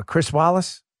 was he on with Chris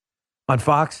Wallace on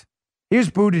Fox? Here's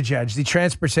Buttigieg, the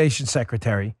transportation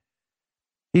secretary.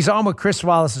 He's on with Chris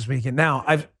Wallace this weekend. Now,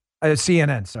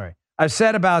 CNN, sorry. I've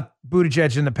said about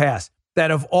Buttigieg in the past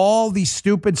that of all these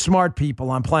stupid, smart people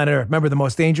on planet Earth, remember the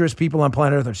most dangerous people on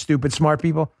planet Earth are stupid, smart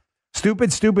people?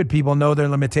 Stupid people know their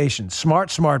limitations.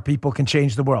 Smart people can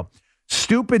change the world.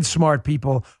 Stupid, smart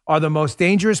people are the most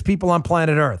dangerous people on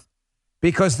planet Earth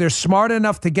because they're smart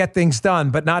enough to get things done,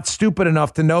 but not stupid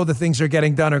enough to know the things they're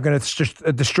getting done are going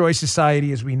to destroy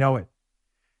society as we know it.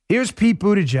 Here's Pete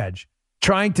Buttigieg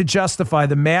trying to justify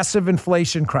the massive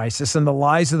inflation crisis and the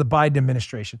lies of the Biden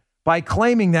administration by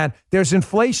claiming that there's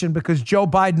inflation because Joe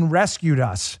Biden rescued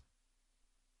us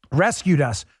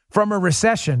from a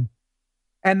recession,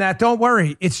 and that, don't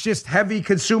worry, it's just heavy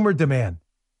consumer demand.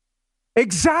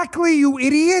 Exactly, you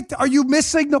idiot. Are you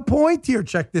missing the point here?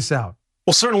 Check this out.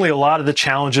 Well, certainly a lot of the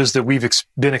challenges that we've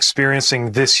been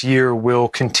experiencing this year will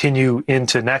continue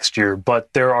into next year,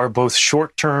 but there are both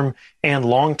short-term and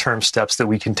long-term steps that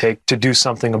we can take to do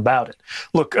something about it.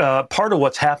 Look, part of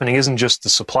what's happening isn't just the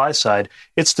supply side,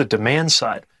 it's the demand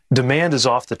side. Demand is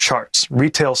off the charts.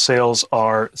 Retail sales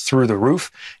are through the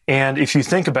roof. And if you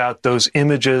think about those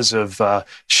images of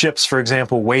ships, for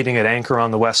example, waiting at anchor on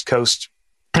the West Coast,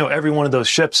 every one of those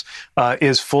ships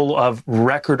is full of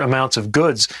record amounts of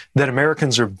goods that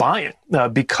Americans are buying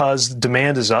because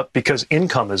demand is up, because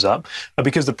income is up,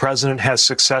 because the president has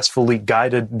successfully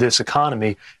guided this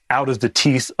economy out of the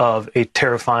teeth of a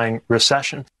terrifying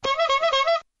recession.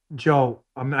 Joe,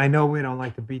 I know we don't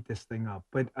like to beat this thing up,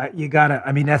 but you gotta,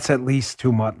 that's at least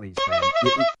 2 Mutleys, man.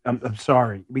 I'm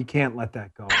sorry. We can't let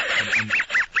that go.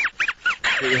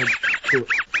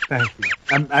 Thank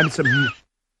you.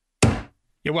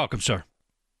 You're welcome, sir.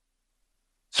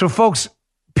 So, folks,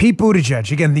 Pete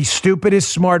Buttigieg, again, the stupidest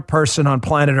smart person on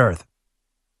planet Earth.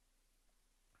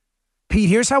 Pete,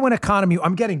 here's how an economy,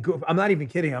 I'm not even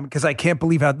kidding, because I can't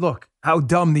believe how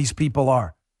dumb these people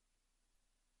are.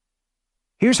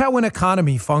 Here's how an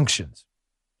economy functions.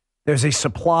 There's a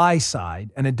supply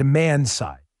side and a demand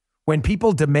side. When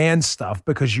people demand stuff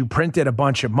because you printed a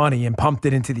bunch of money and pumped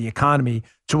it into the economy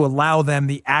to allow them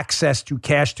the access to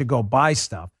cash to go buy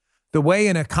stuff, the way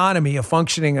an economy, a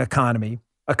functioning economy,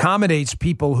 accommodates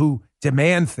people who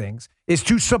demand things is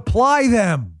to supply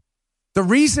them. The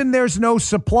reason there's no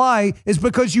supply is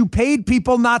because you paid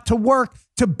people not to work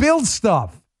to build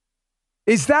stuff.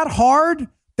 Is that hard?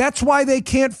 That's why they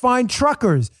can't find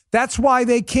truckers. That's why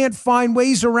they can't find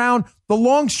ways around the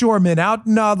longshoremen out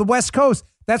in the West Coast.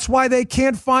 That's why they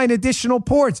can't find additional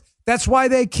ports. That's why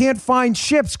they can't find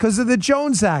ships because of the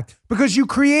Jones Act, because you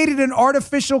created an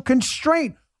artificial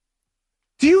constraint.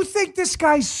 Do you think this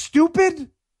guy's stupid?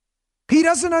 He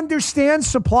doesn't understand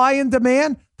supply and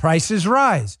demand. Prices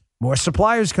rise. More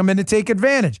suppliers come in to take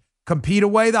advantage, compete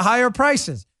away the higher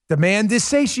prices. Demand is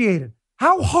satiated.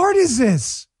 How hard is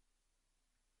this?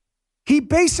 He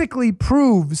basically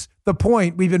proves the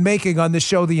point we've been making on this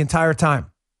show the entire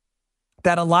time,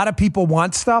 that a lot of people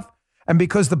want stuff, and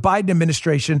because the Biden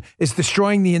administration is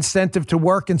destroying the incentive to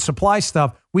work and supply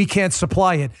stuff, we can't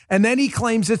supply it. And then he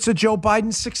claims it's a Joe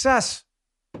Biden success.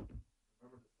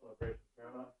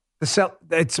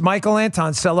 It's Michael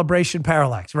Anton's Celebration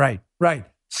Parallax. Right.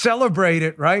 Celebrate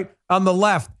it, right? On the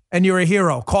left, and you're a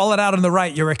hero. Call it out on the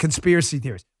right, you're a conspiracy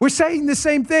theorist. We're saying the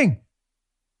same thing.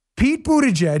 Pete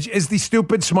Buttigieg is the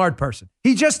stupid, smart person.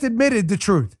 He just admitted the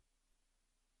truth.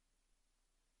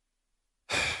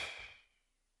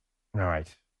 All right.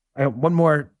 I have one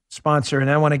more sponsor, and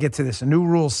I want to get to this, a new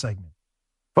rules segment.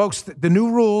 Folks, the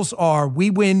new rules are we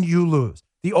win, you lose.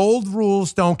 The old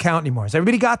rules don't count anymore. Has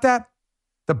everybody got that?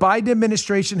 The Biden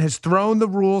administration has thrown the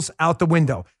rules out the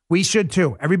window. We should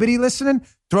too. Everybody listening,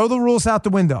 throw the rules out the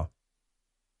window.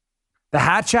 The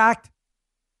Hatch Act,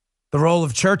 the role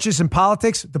of churches in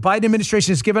politics, the Biden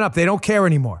administration has given up. They don't care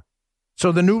anymore.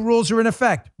 So the new rules are in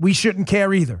effect. We shouldn't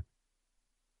care either.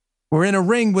 We're in a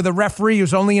ring with a referee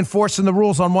who's only enforcing the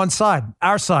rules on one side,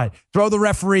 our side. Throw the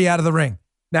referee out of the ring.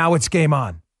 Now it's game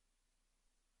on.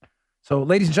 So,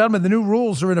 ladies and gentlemen, the new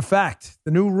rules are in effect.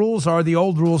 The new rules are the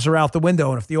old rules are out the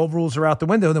window. And if the old rules are out the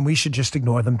window, then we should just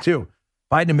ignore them too.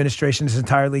 Biden administration has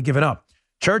entirely given up.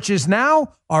 Churches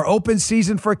now are open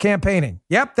season for campaigning.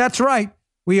 Yep, that's right.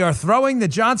 We are throwing the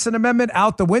Johnson Amendment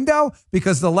out the window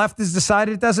because the left has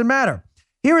decided it doesn't matter.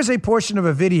 Here is a portion of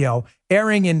a video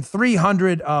airing in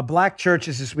 300 black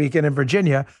churches this weekend in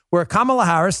Virginia, where Kamala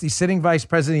Harris, the sitting vice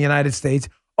president of the United States,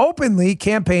 openly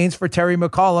campaigns for Terry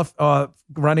McAuliffe,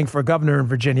 running for governor in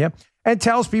Virginia, and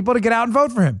tells people to get out and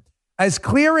vote for him. As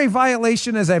clear a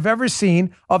violation as I've ever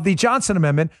seen of the Johnson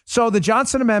Amendment. So the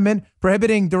Johnson Amendment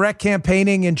prohibiting direct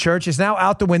campaigning in church is now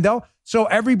out the window. So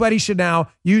everybody should now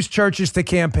use churches to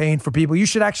campaign for people. You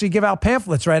should actually give out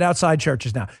pamphlets right outside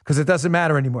churches now because it doesn't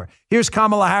matter anymore. Here's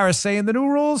Kamala Harris saying the new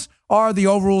rules are the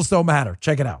old rules don't matter.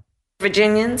 Check it out.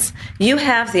 Virginians, you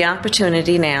have the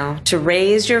opportunity now to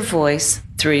raise your voice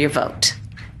through your vote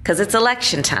because it's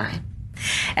election time.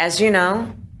 As you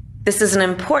know, this is an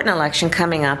important election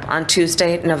coming up on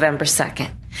Tuesday, November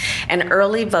 2nd, and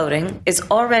early voting is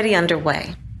already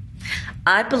underway.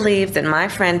 I believe that my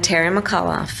friend Terry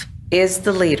McAuliffe is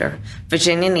the leader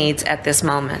Virginia needs at this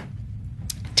moment.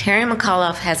 Terry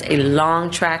McAuliffe has a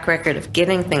long track record of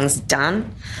getting things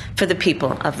done for the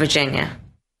people of Virginia.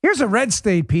 Here's a Red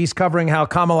State piece covering how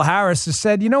Kamala Harris has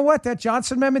said, you know what, that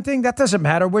Johnson Amendment thing, that doesn't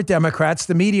matter. We're Democrats.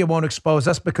 The media won't expose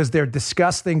us because they're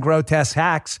disgusting, grotesque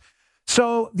hacks.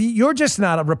 So you're just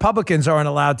not, Republicans aren't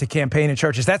allowed to campaign in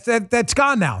churches. That's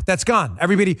gone now. That's gone.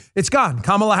 Everybody, it's gone.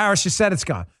 Kamala Harris just said it's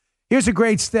gone. Here's a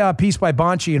great piece by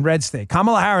Bonchi in Red State.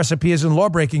 Kamala Harris appears in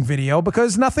law-breaking video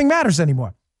because nothing matters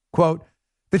anymore. Quote,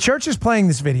 the church is playing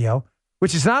this video,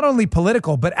 which is not only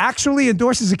political, but actually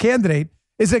endorses a candidate,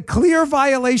 is a clear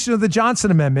violation of the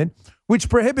Johnson Amendment, which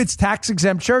prohibits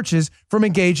tax-exempt churches from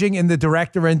engaging in the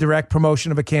direct or indirect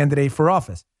promotion of a candidate for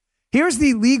office. Here's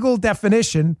the legal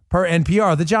definition per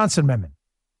NPR, the Johnson Amendment.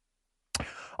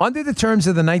 Under the terms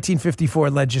of the 1954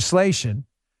 legislation,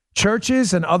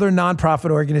 churches and other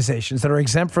nonprofit organizations that are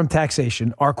exempt from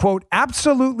taxation are, quote,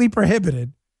 absolutely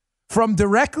prohibited from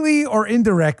directly or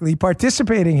indirectly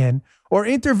participating in or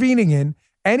intervening in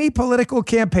any political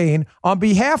campaign on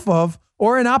behalf of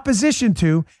or in opposition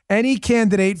to any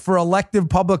candidate for elective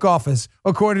public office,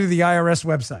 according to the IRS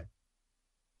website.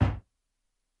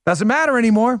 Doesn't matter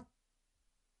anymore.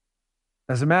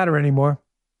 Doesn't matter anymore.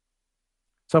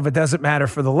 So if it doesn't matter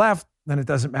for the left, then it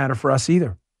doesn't matter for us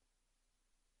either.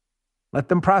 Let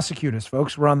them prosecute us,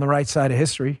 folks. We're on the right side of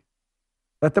history.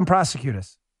 Let them prosecute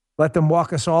us. Let them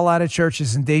walk us all out of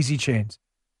churches in daisy chains.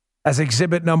 As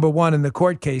exhibit number 1 in the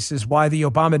court case is why the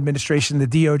Obama administration, the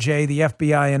DOJ, the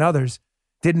FBI, and others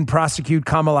didn't prosecute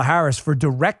Kamala Harris for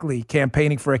directly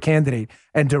campaigning for a candidate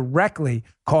and directly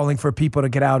calling for people to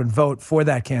get out and vote for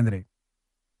that candidate.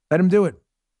 Let them do it.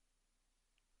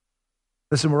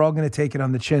 Listen, we're all going to take it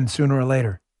on the chin sooner or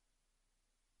later.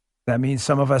 That means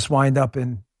some of us wind up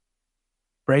in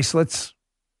bracelets,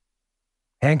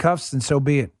 handcuffs, and so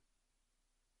be it.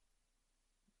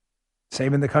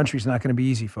 Saving the country is not going to be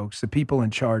easy, folks. The people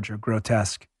in charge are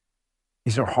grotesque.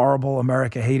 These are horrible,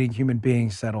 America-hating human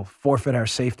beings that'll forfeit our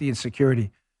safety and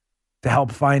security to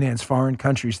help finance foreign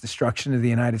countries' destruction of the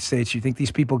United States. You think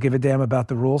these people give a damn about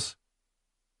the rules?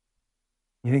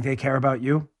 You think they care about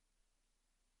you?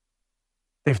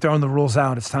 They've thrown the rules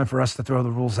out. It's time for us to throw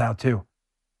the rules out, too.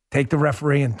 Take the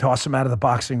referee and toss him out of the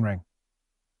boxing ring.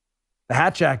 The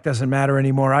Hatch Act doesn't matter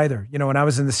anymore either. You know, when I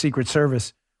was in the Secret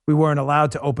Service, we weren't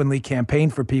allowed to openly campaign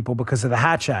for people because of the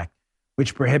Hatch Act,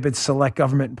 which prohibits select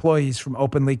government employees from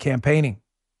openly campaigning.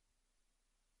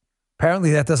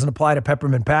 Apparently, that doesn't apply to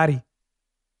Peppermint Patty.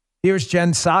 Here's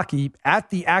Jen Psaki at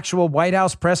the actual White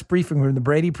House press briefing room, the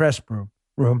Brady press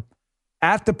room,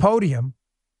 at the podium,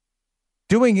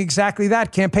 doing exactly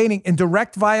that, campaigning in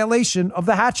direct violation of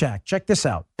the Hatch Act. Check this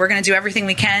out. We're going to do everything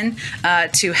we can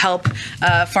to help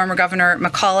former Governor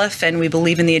McAuliffe, and we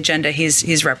believe in the agenda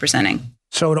he's representing.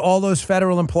 So to all those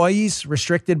federal employees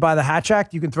restricted by the Hatch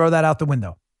Act, you can throw that out the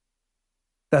window.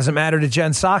 Doesn't matter to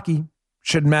Jen Psaki.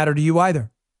 Shouldn't matter to you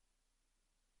either.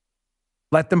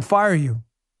 Let them fire you.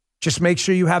 Just make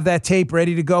sure you have that tape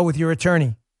ready to go with your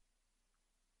attorney.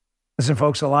 Listen,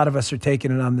 folks, a lot of us are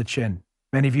taking it on the chin.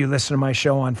 Many of you listen to my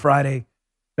show on Friday.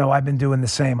 No, I've been doing the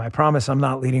same. I promise I'm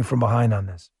not leading from behind on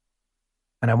this.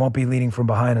 And I won't be leading from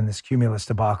behind on this Cumulus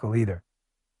debacle either.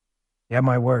 You have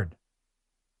my word.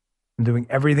 I'm doing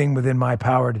everything within my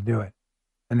power to do it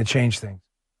and to change things.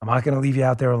 I'm not going to leave you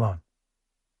out there alone.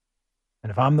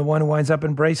 And if I'm the one who winds up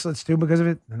in bracelets too because of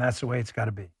it, then that's the way it's got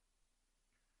to be.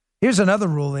 Here's another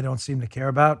rule they don't seem to care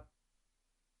about.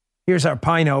 Here's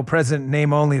Arpaio, president in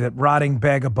name only, that rotting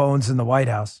bag of bones in the White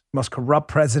House. Most corrupt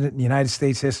president in United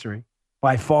States history.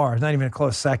 By far. Not even a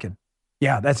close second.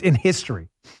 Yeah, that's in history.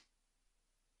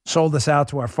 Sold us out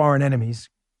to our foreign enemies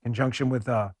in conjunction with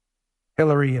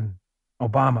Hillary and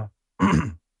Obama.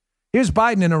 Here's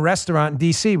Biden in a restaurant in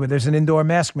D.C. where there's an indoor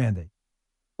mask mandate.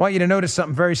 I want you to notice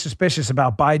something very suspicious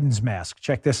about Biden's mask.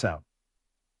 Check this out.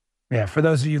 Yeah, for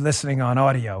those of you listening on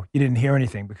audio, you didn't hear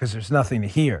anything because there's nothing to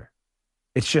hear.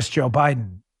 It's just Joe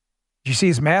Biden. Did you see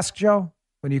his mask, Joe,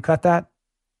 when you cut that?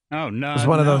 Oh, no. It was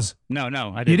one of those. No, I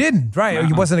didn't. You didn't, right? Uh-uh.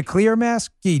 It wasn't a clear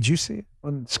mask? Gee, did you see it?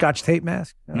 One Scotch tape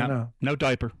mask? No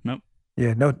diaper. Nope.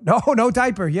 Yeah, no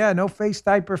diaper. Yeah, no face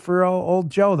diaper for old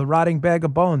Joe, the rotting bag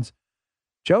of bones.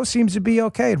 Joe seems to be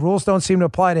okay. Rules don't seem to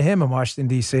apply to him in Washington,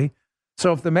 D.C.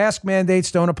 So if the mask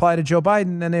mandates don't apply to Joe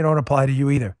Biden, then they don't apply to you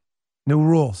either. New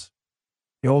rules.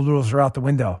 The old rules are out the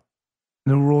window.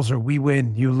 New rules are we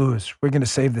win, you lose. We're going to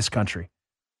save this country.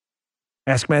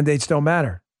 Mask mandates don't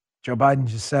matter. Joe Biden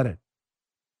just said it.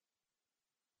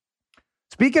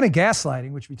 Speaking of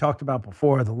gaslighting, which we talked about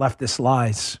before, the leftist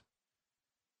lies,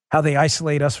 how they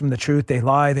isolate us from the truth. They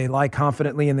lie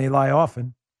confidently, and they lie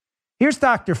often. Here's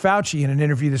Dr. Fauci in an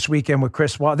interview this weekend with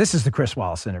Chris Wallace. This is the Chris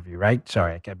Wallace interview, right?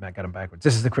 Sorry, I got him backwards.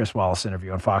 This is the Chris Wallace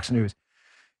interview on Fox News.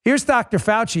 Here's Dr.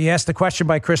 Fauci asked a question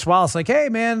by Chris Wallace, like, hey,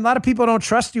 man, a lot of people don't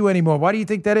trust you anymore. Why do you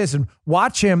think that is? And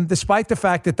watch him, despite the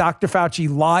fact that Dr. Fauci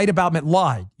lied about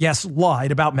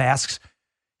masks.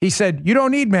 He said, you don't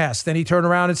need masks. Then he turned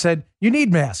around and said, you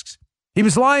need masks. He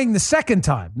was lying the second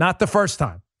time, not the first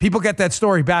time. People get that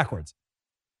story backwards.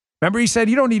 Remember, he said,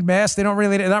 you don't need masks. They're not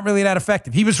really that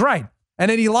effective. He was right.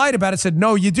 And then he lied about it, said,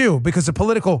 no, you do, because the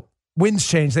political winds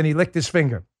changed. Then he licked his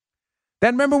finger.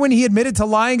 Then remember when he admitted to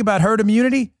lying about herd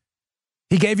immunity?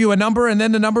 He gave you a number and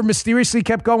then the number mysteriously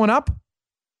kept going up.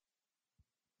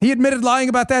 He admitted lying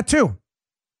about that too.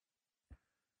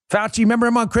 Fauci, remember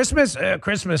him on Christmas?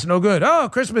 Christmas, no good. Oh,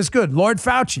 Christmas, good. Lord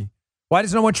Fauci. Why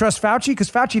does no one trust Fauci? Because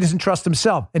Fauci doesn't trust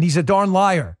himself, and he's a darn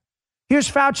liar. Here's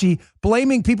Fauci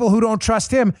blaming people who don't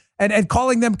trust him and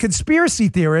calling them conspiracy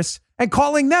theorists and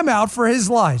calling them out for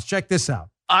his lies. Check this out.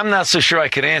 I'm not so sure I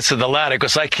could answer the latter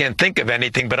because I can't think of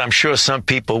anything, but I'm sure some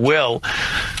people will.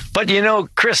 But, you know,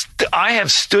 Chris, I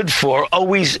have stood for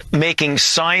always making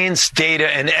science, data,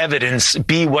 and evidence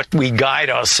be what we guide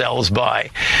ourselves by.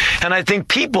 And I think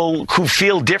people who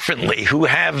feel differently, who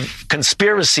have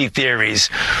conspiracy theories,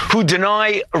 who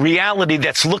deny reality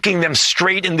that's looking them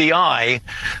straight in the eye,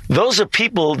 those are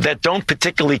people that don't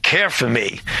particularly care for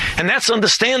me. And that's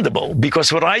understandable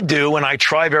because what I do, and I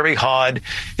try very hard,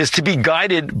 is to be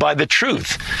guided by the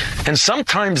truth. And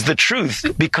sometimes the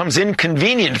truth becomes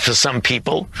inconvenient for some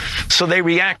people, so they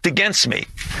react against me.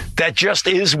 That just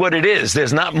is what it is.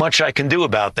 There's not much I can do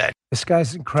about that. This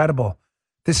guy's incredible.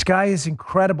 This guy is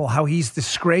incredible how he's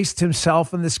disgraced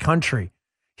himself in this country.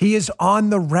 He is on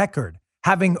the record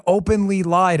having openly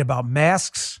lied about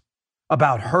masks,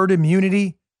 about herd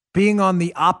immunity, being on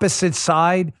the opposite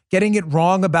side, getting it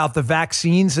wrong about the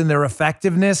vaccines and their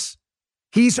effectiveness.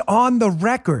 He's on the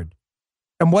record.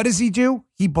 And what does he do?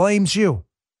 He blames you.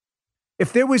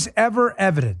 If there was ever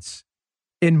evidence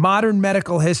in modern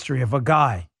medical history of a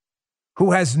guy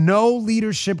who has no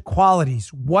leadership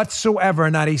qualities whatsoever,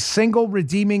 not a single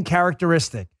redeeming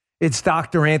characteristic, it's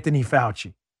Dr. Anthony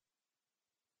Fauci.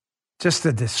 Just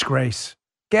a disgrace.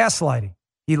 Gaslighting.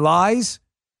 He lies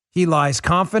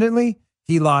confidently,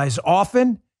 he lies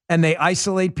often, and they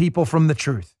isolate people from the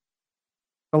truth.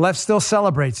 The left still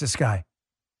celebrates this guy.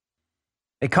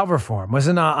 They cover for him.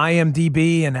 Wasn't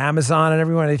IMDb and Amazon and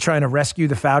everyone, they trying to rescue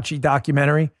the Fauci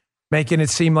documentary, making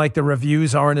it seem like the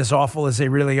reviews aren't as awful as they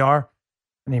really are?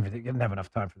 I didn't have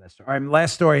enough time for that story. All right,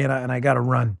 last story, and I got to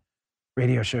run.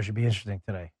 Radio show should be interesting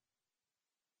today.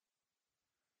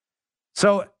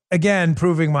 So, again,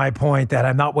 proving my point that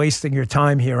I'm not wasting your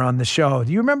time here on the show.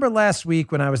 Do you remember last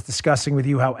week when I was discussing with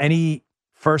you how any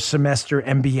first semester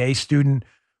MBA student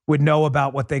would know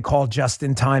about what they call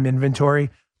just-in-time inventory?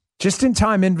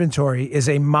 Just-in-time inventory is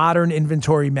a modern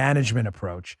inventory management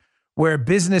approach where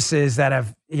businesses that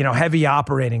have, heavy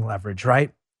operating leverage,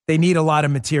 right? They need a lot of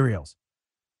materials.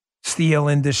 Steel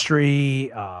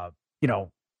industry,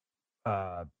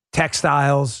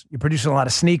 textiles. You're producing a lot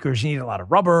of sneakers. You need a lot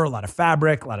of rubber, a lot of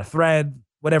fabric, a lot of thread,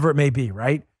 whatever it may be,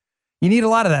 right? You need a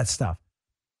lot of that stuff.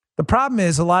 The problem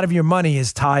is a lot of your money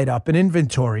is tied up in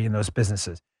inventory in those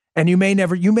businesses. And you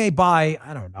may buy,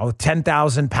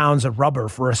 10,000 pounds of rubber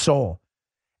for a sole.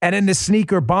 And then the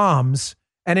sneaker bombs,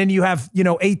 and then you have,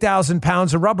 8,000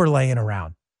 pounds of rubber laying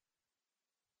around.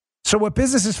 So what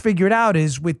businesses figured out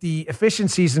is with the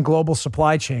efficiencies in global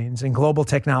supply chains and global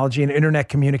technology and internet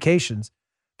communications,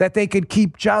 that they could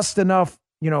keep just enough,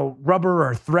 rubber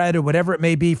or thread or whatever it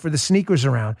may be for the sneakers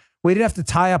around. We didn't have to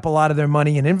tie up a lot of their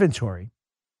money in inventory.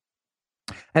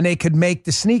 And they could make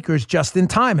the sneakers just in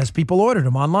time as people ordered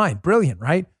them online. Brilliant,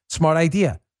 right? Smart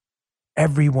idea.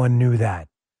 Everyone knew that.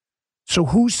 So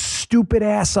who's stupid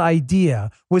ass idea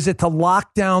was it to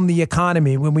lock down the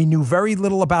economy when we knew very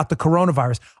little about the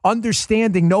coronavirus,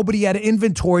 understanding nobody had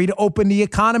inventory to open the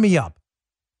economy up?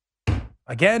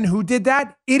 Again, who did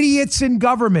that? Idiots in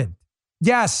government.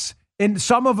 Yes, and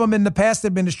some of them in the past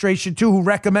administration too, who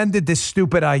recommended this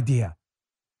stupid idea.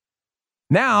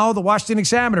 Now, the Washington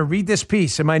Examiner, read this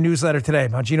piece in my newsletter today,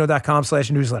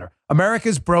 Bongino.com/newsletter.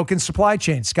 America's broken supply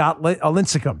chain, Scott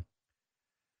Lincecum.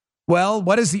 Well,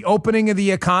 what is the opening of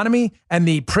the economy and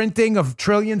the printing of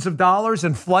trillions of dollars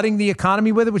and flooding the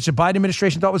economy with it, which the Biden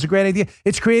administration thought was a great idea?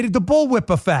 It's created the bullwhip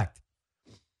effect.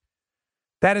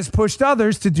 That has pushed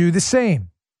others to do the same.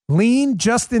 Lean,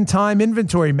 just-in-time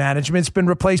inventory management's been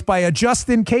replaced by a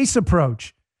just-in-case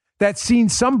approach that's seen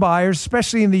some buyers,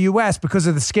 especially in the U.S., because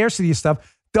of the scarcity of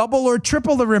stuff, double or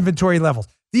triple their inventory levels.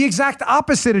 The exact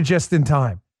opposite of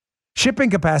just-in-time. Shipping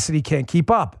capacity can't keep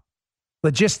up.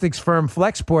 Logistics firm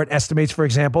Flexport estimates, for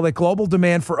example, that global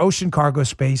demand for ocean cargo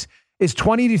space is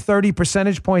 20 to 30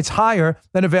 percentage points higher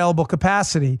than available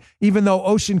capacity, even though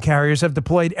ocean carriers have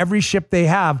deployed every ship they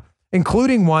have,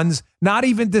 including ones not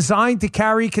even designed to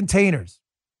carry containers.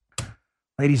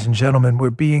 Ladies and gentlemen,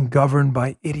 we're being governed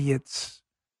by idiots.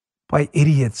 By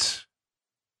idiots.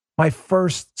 My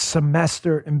first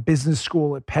semester in business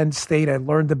school at Penn State, I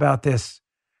learned about this.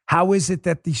 How is it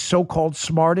that the so-called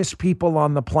smartest people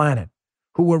on the planet,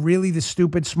 who were really the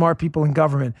stupid, smart people in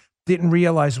government, didn't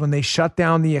realize when they shut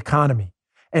down the economy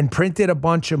and printed a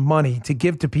bunch of money to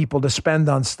give to people to spend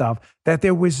on stuff, that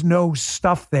there was no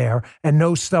stuff there and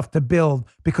no stuff to build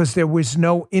because there was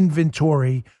no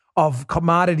inventory of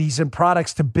commodities and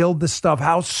products to build the stuff?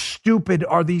 How stupid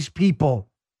are these people?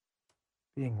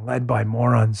 Being led by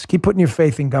morons. Keep putting your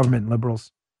faith in government,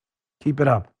 liberals. Keep it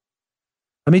up.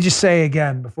 Let me just say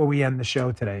again before we end the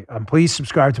show today, please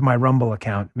subscribe to my Rumble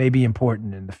account. It may be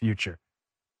important in the future.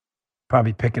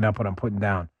 Probably picking up what I'm putting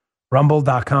down.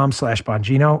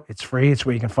 Rumble.com/Bongino. It's free. It's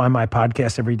where you can find my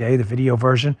podcast every day, the video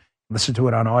version. Listen to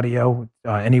it on audio,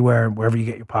 anywhere, wherever you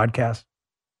get your podcast.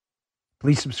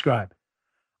 Please subscribe.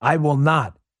 I will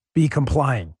not be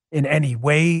complying in any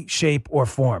way, shape, or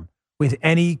form with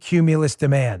any cumulus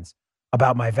demands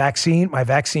about my vaccine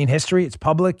history. It's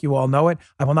public. You all know it.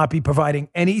 I will not be providing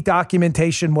any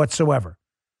documentation whatsoever.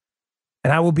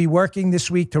 And I will be working this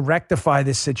week to rectify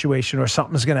this situation, or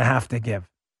something's going to have to give.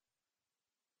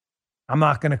 I'm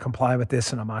not going to comply with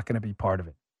this, and I'm not going to be part of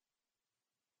it.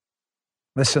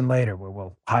 Listen later where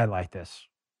we'll highlight this.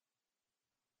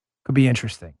 Could be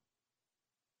interesting.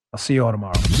 I'll see you all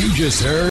tomorrow. You just heard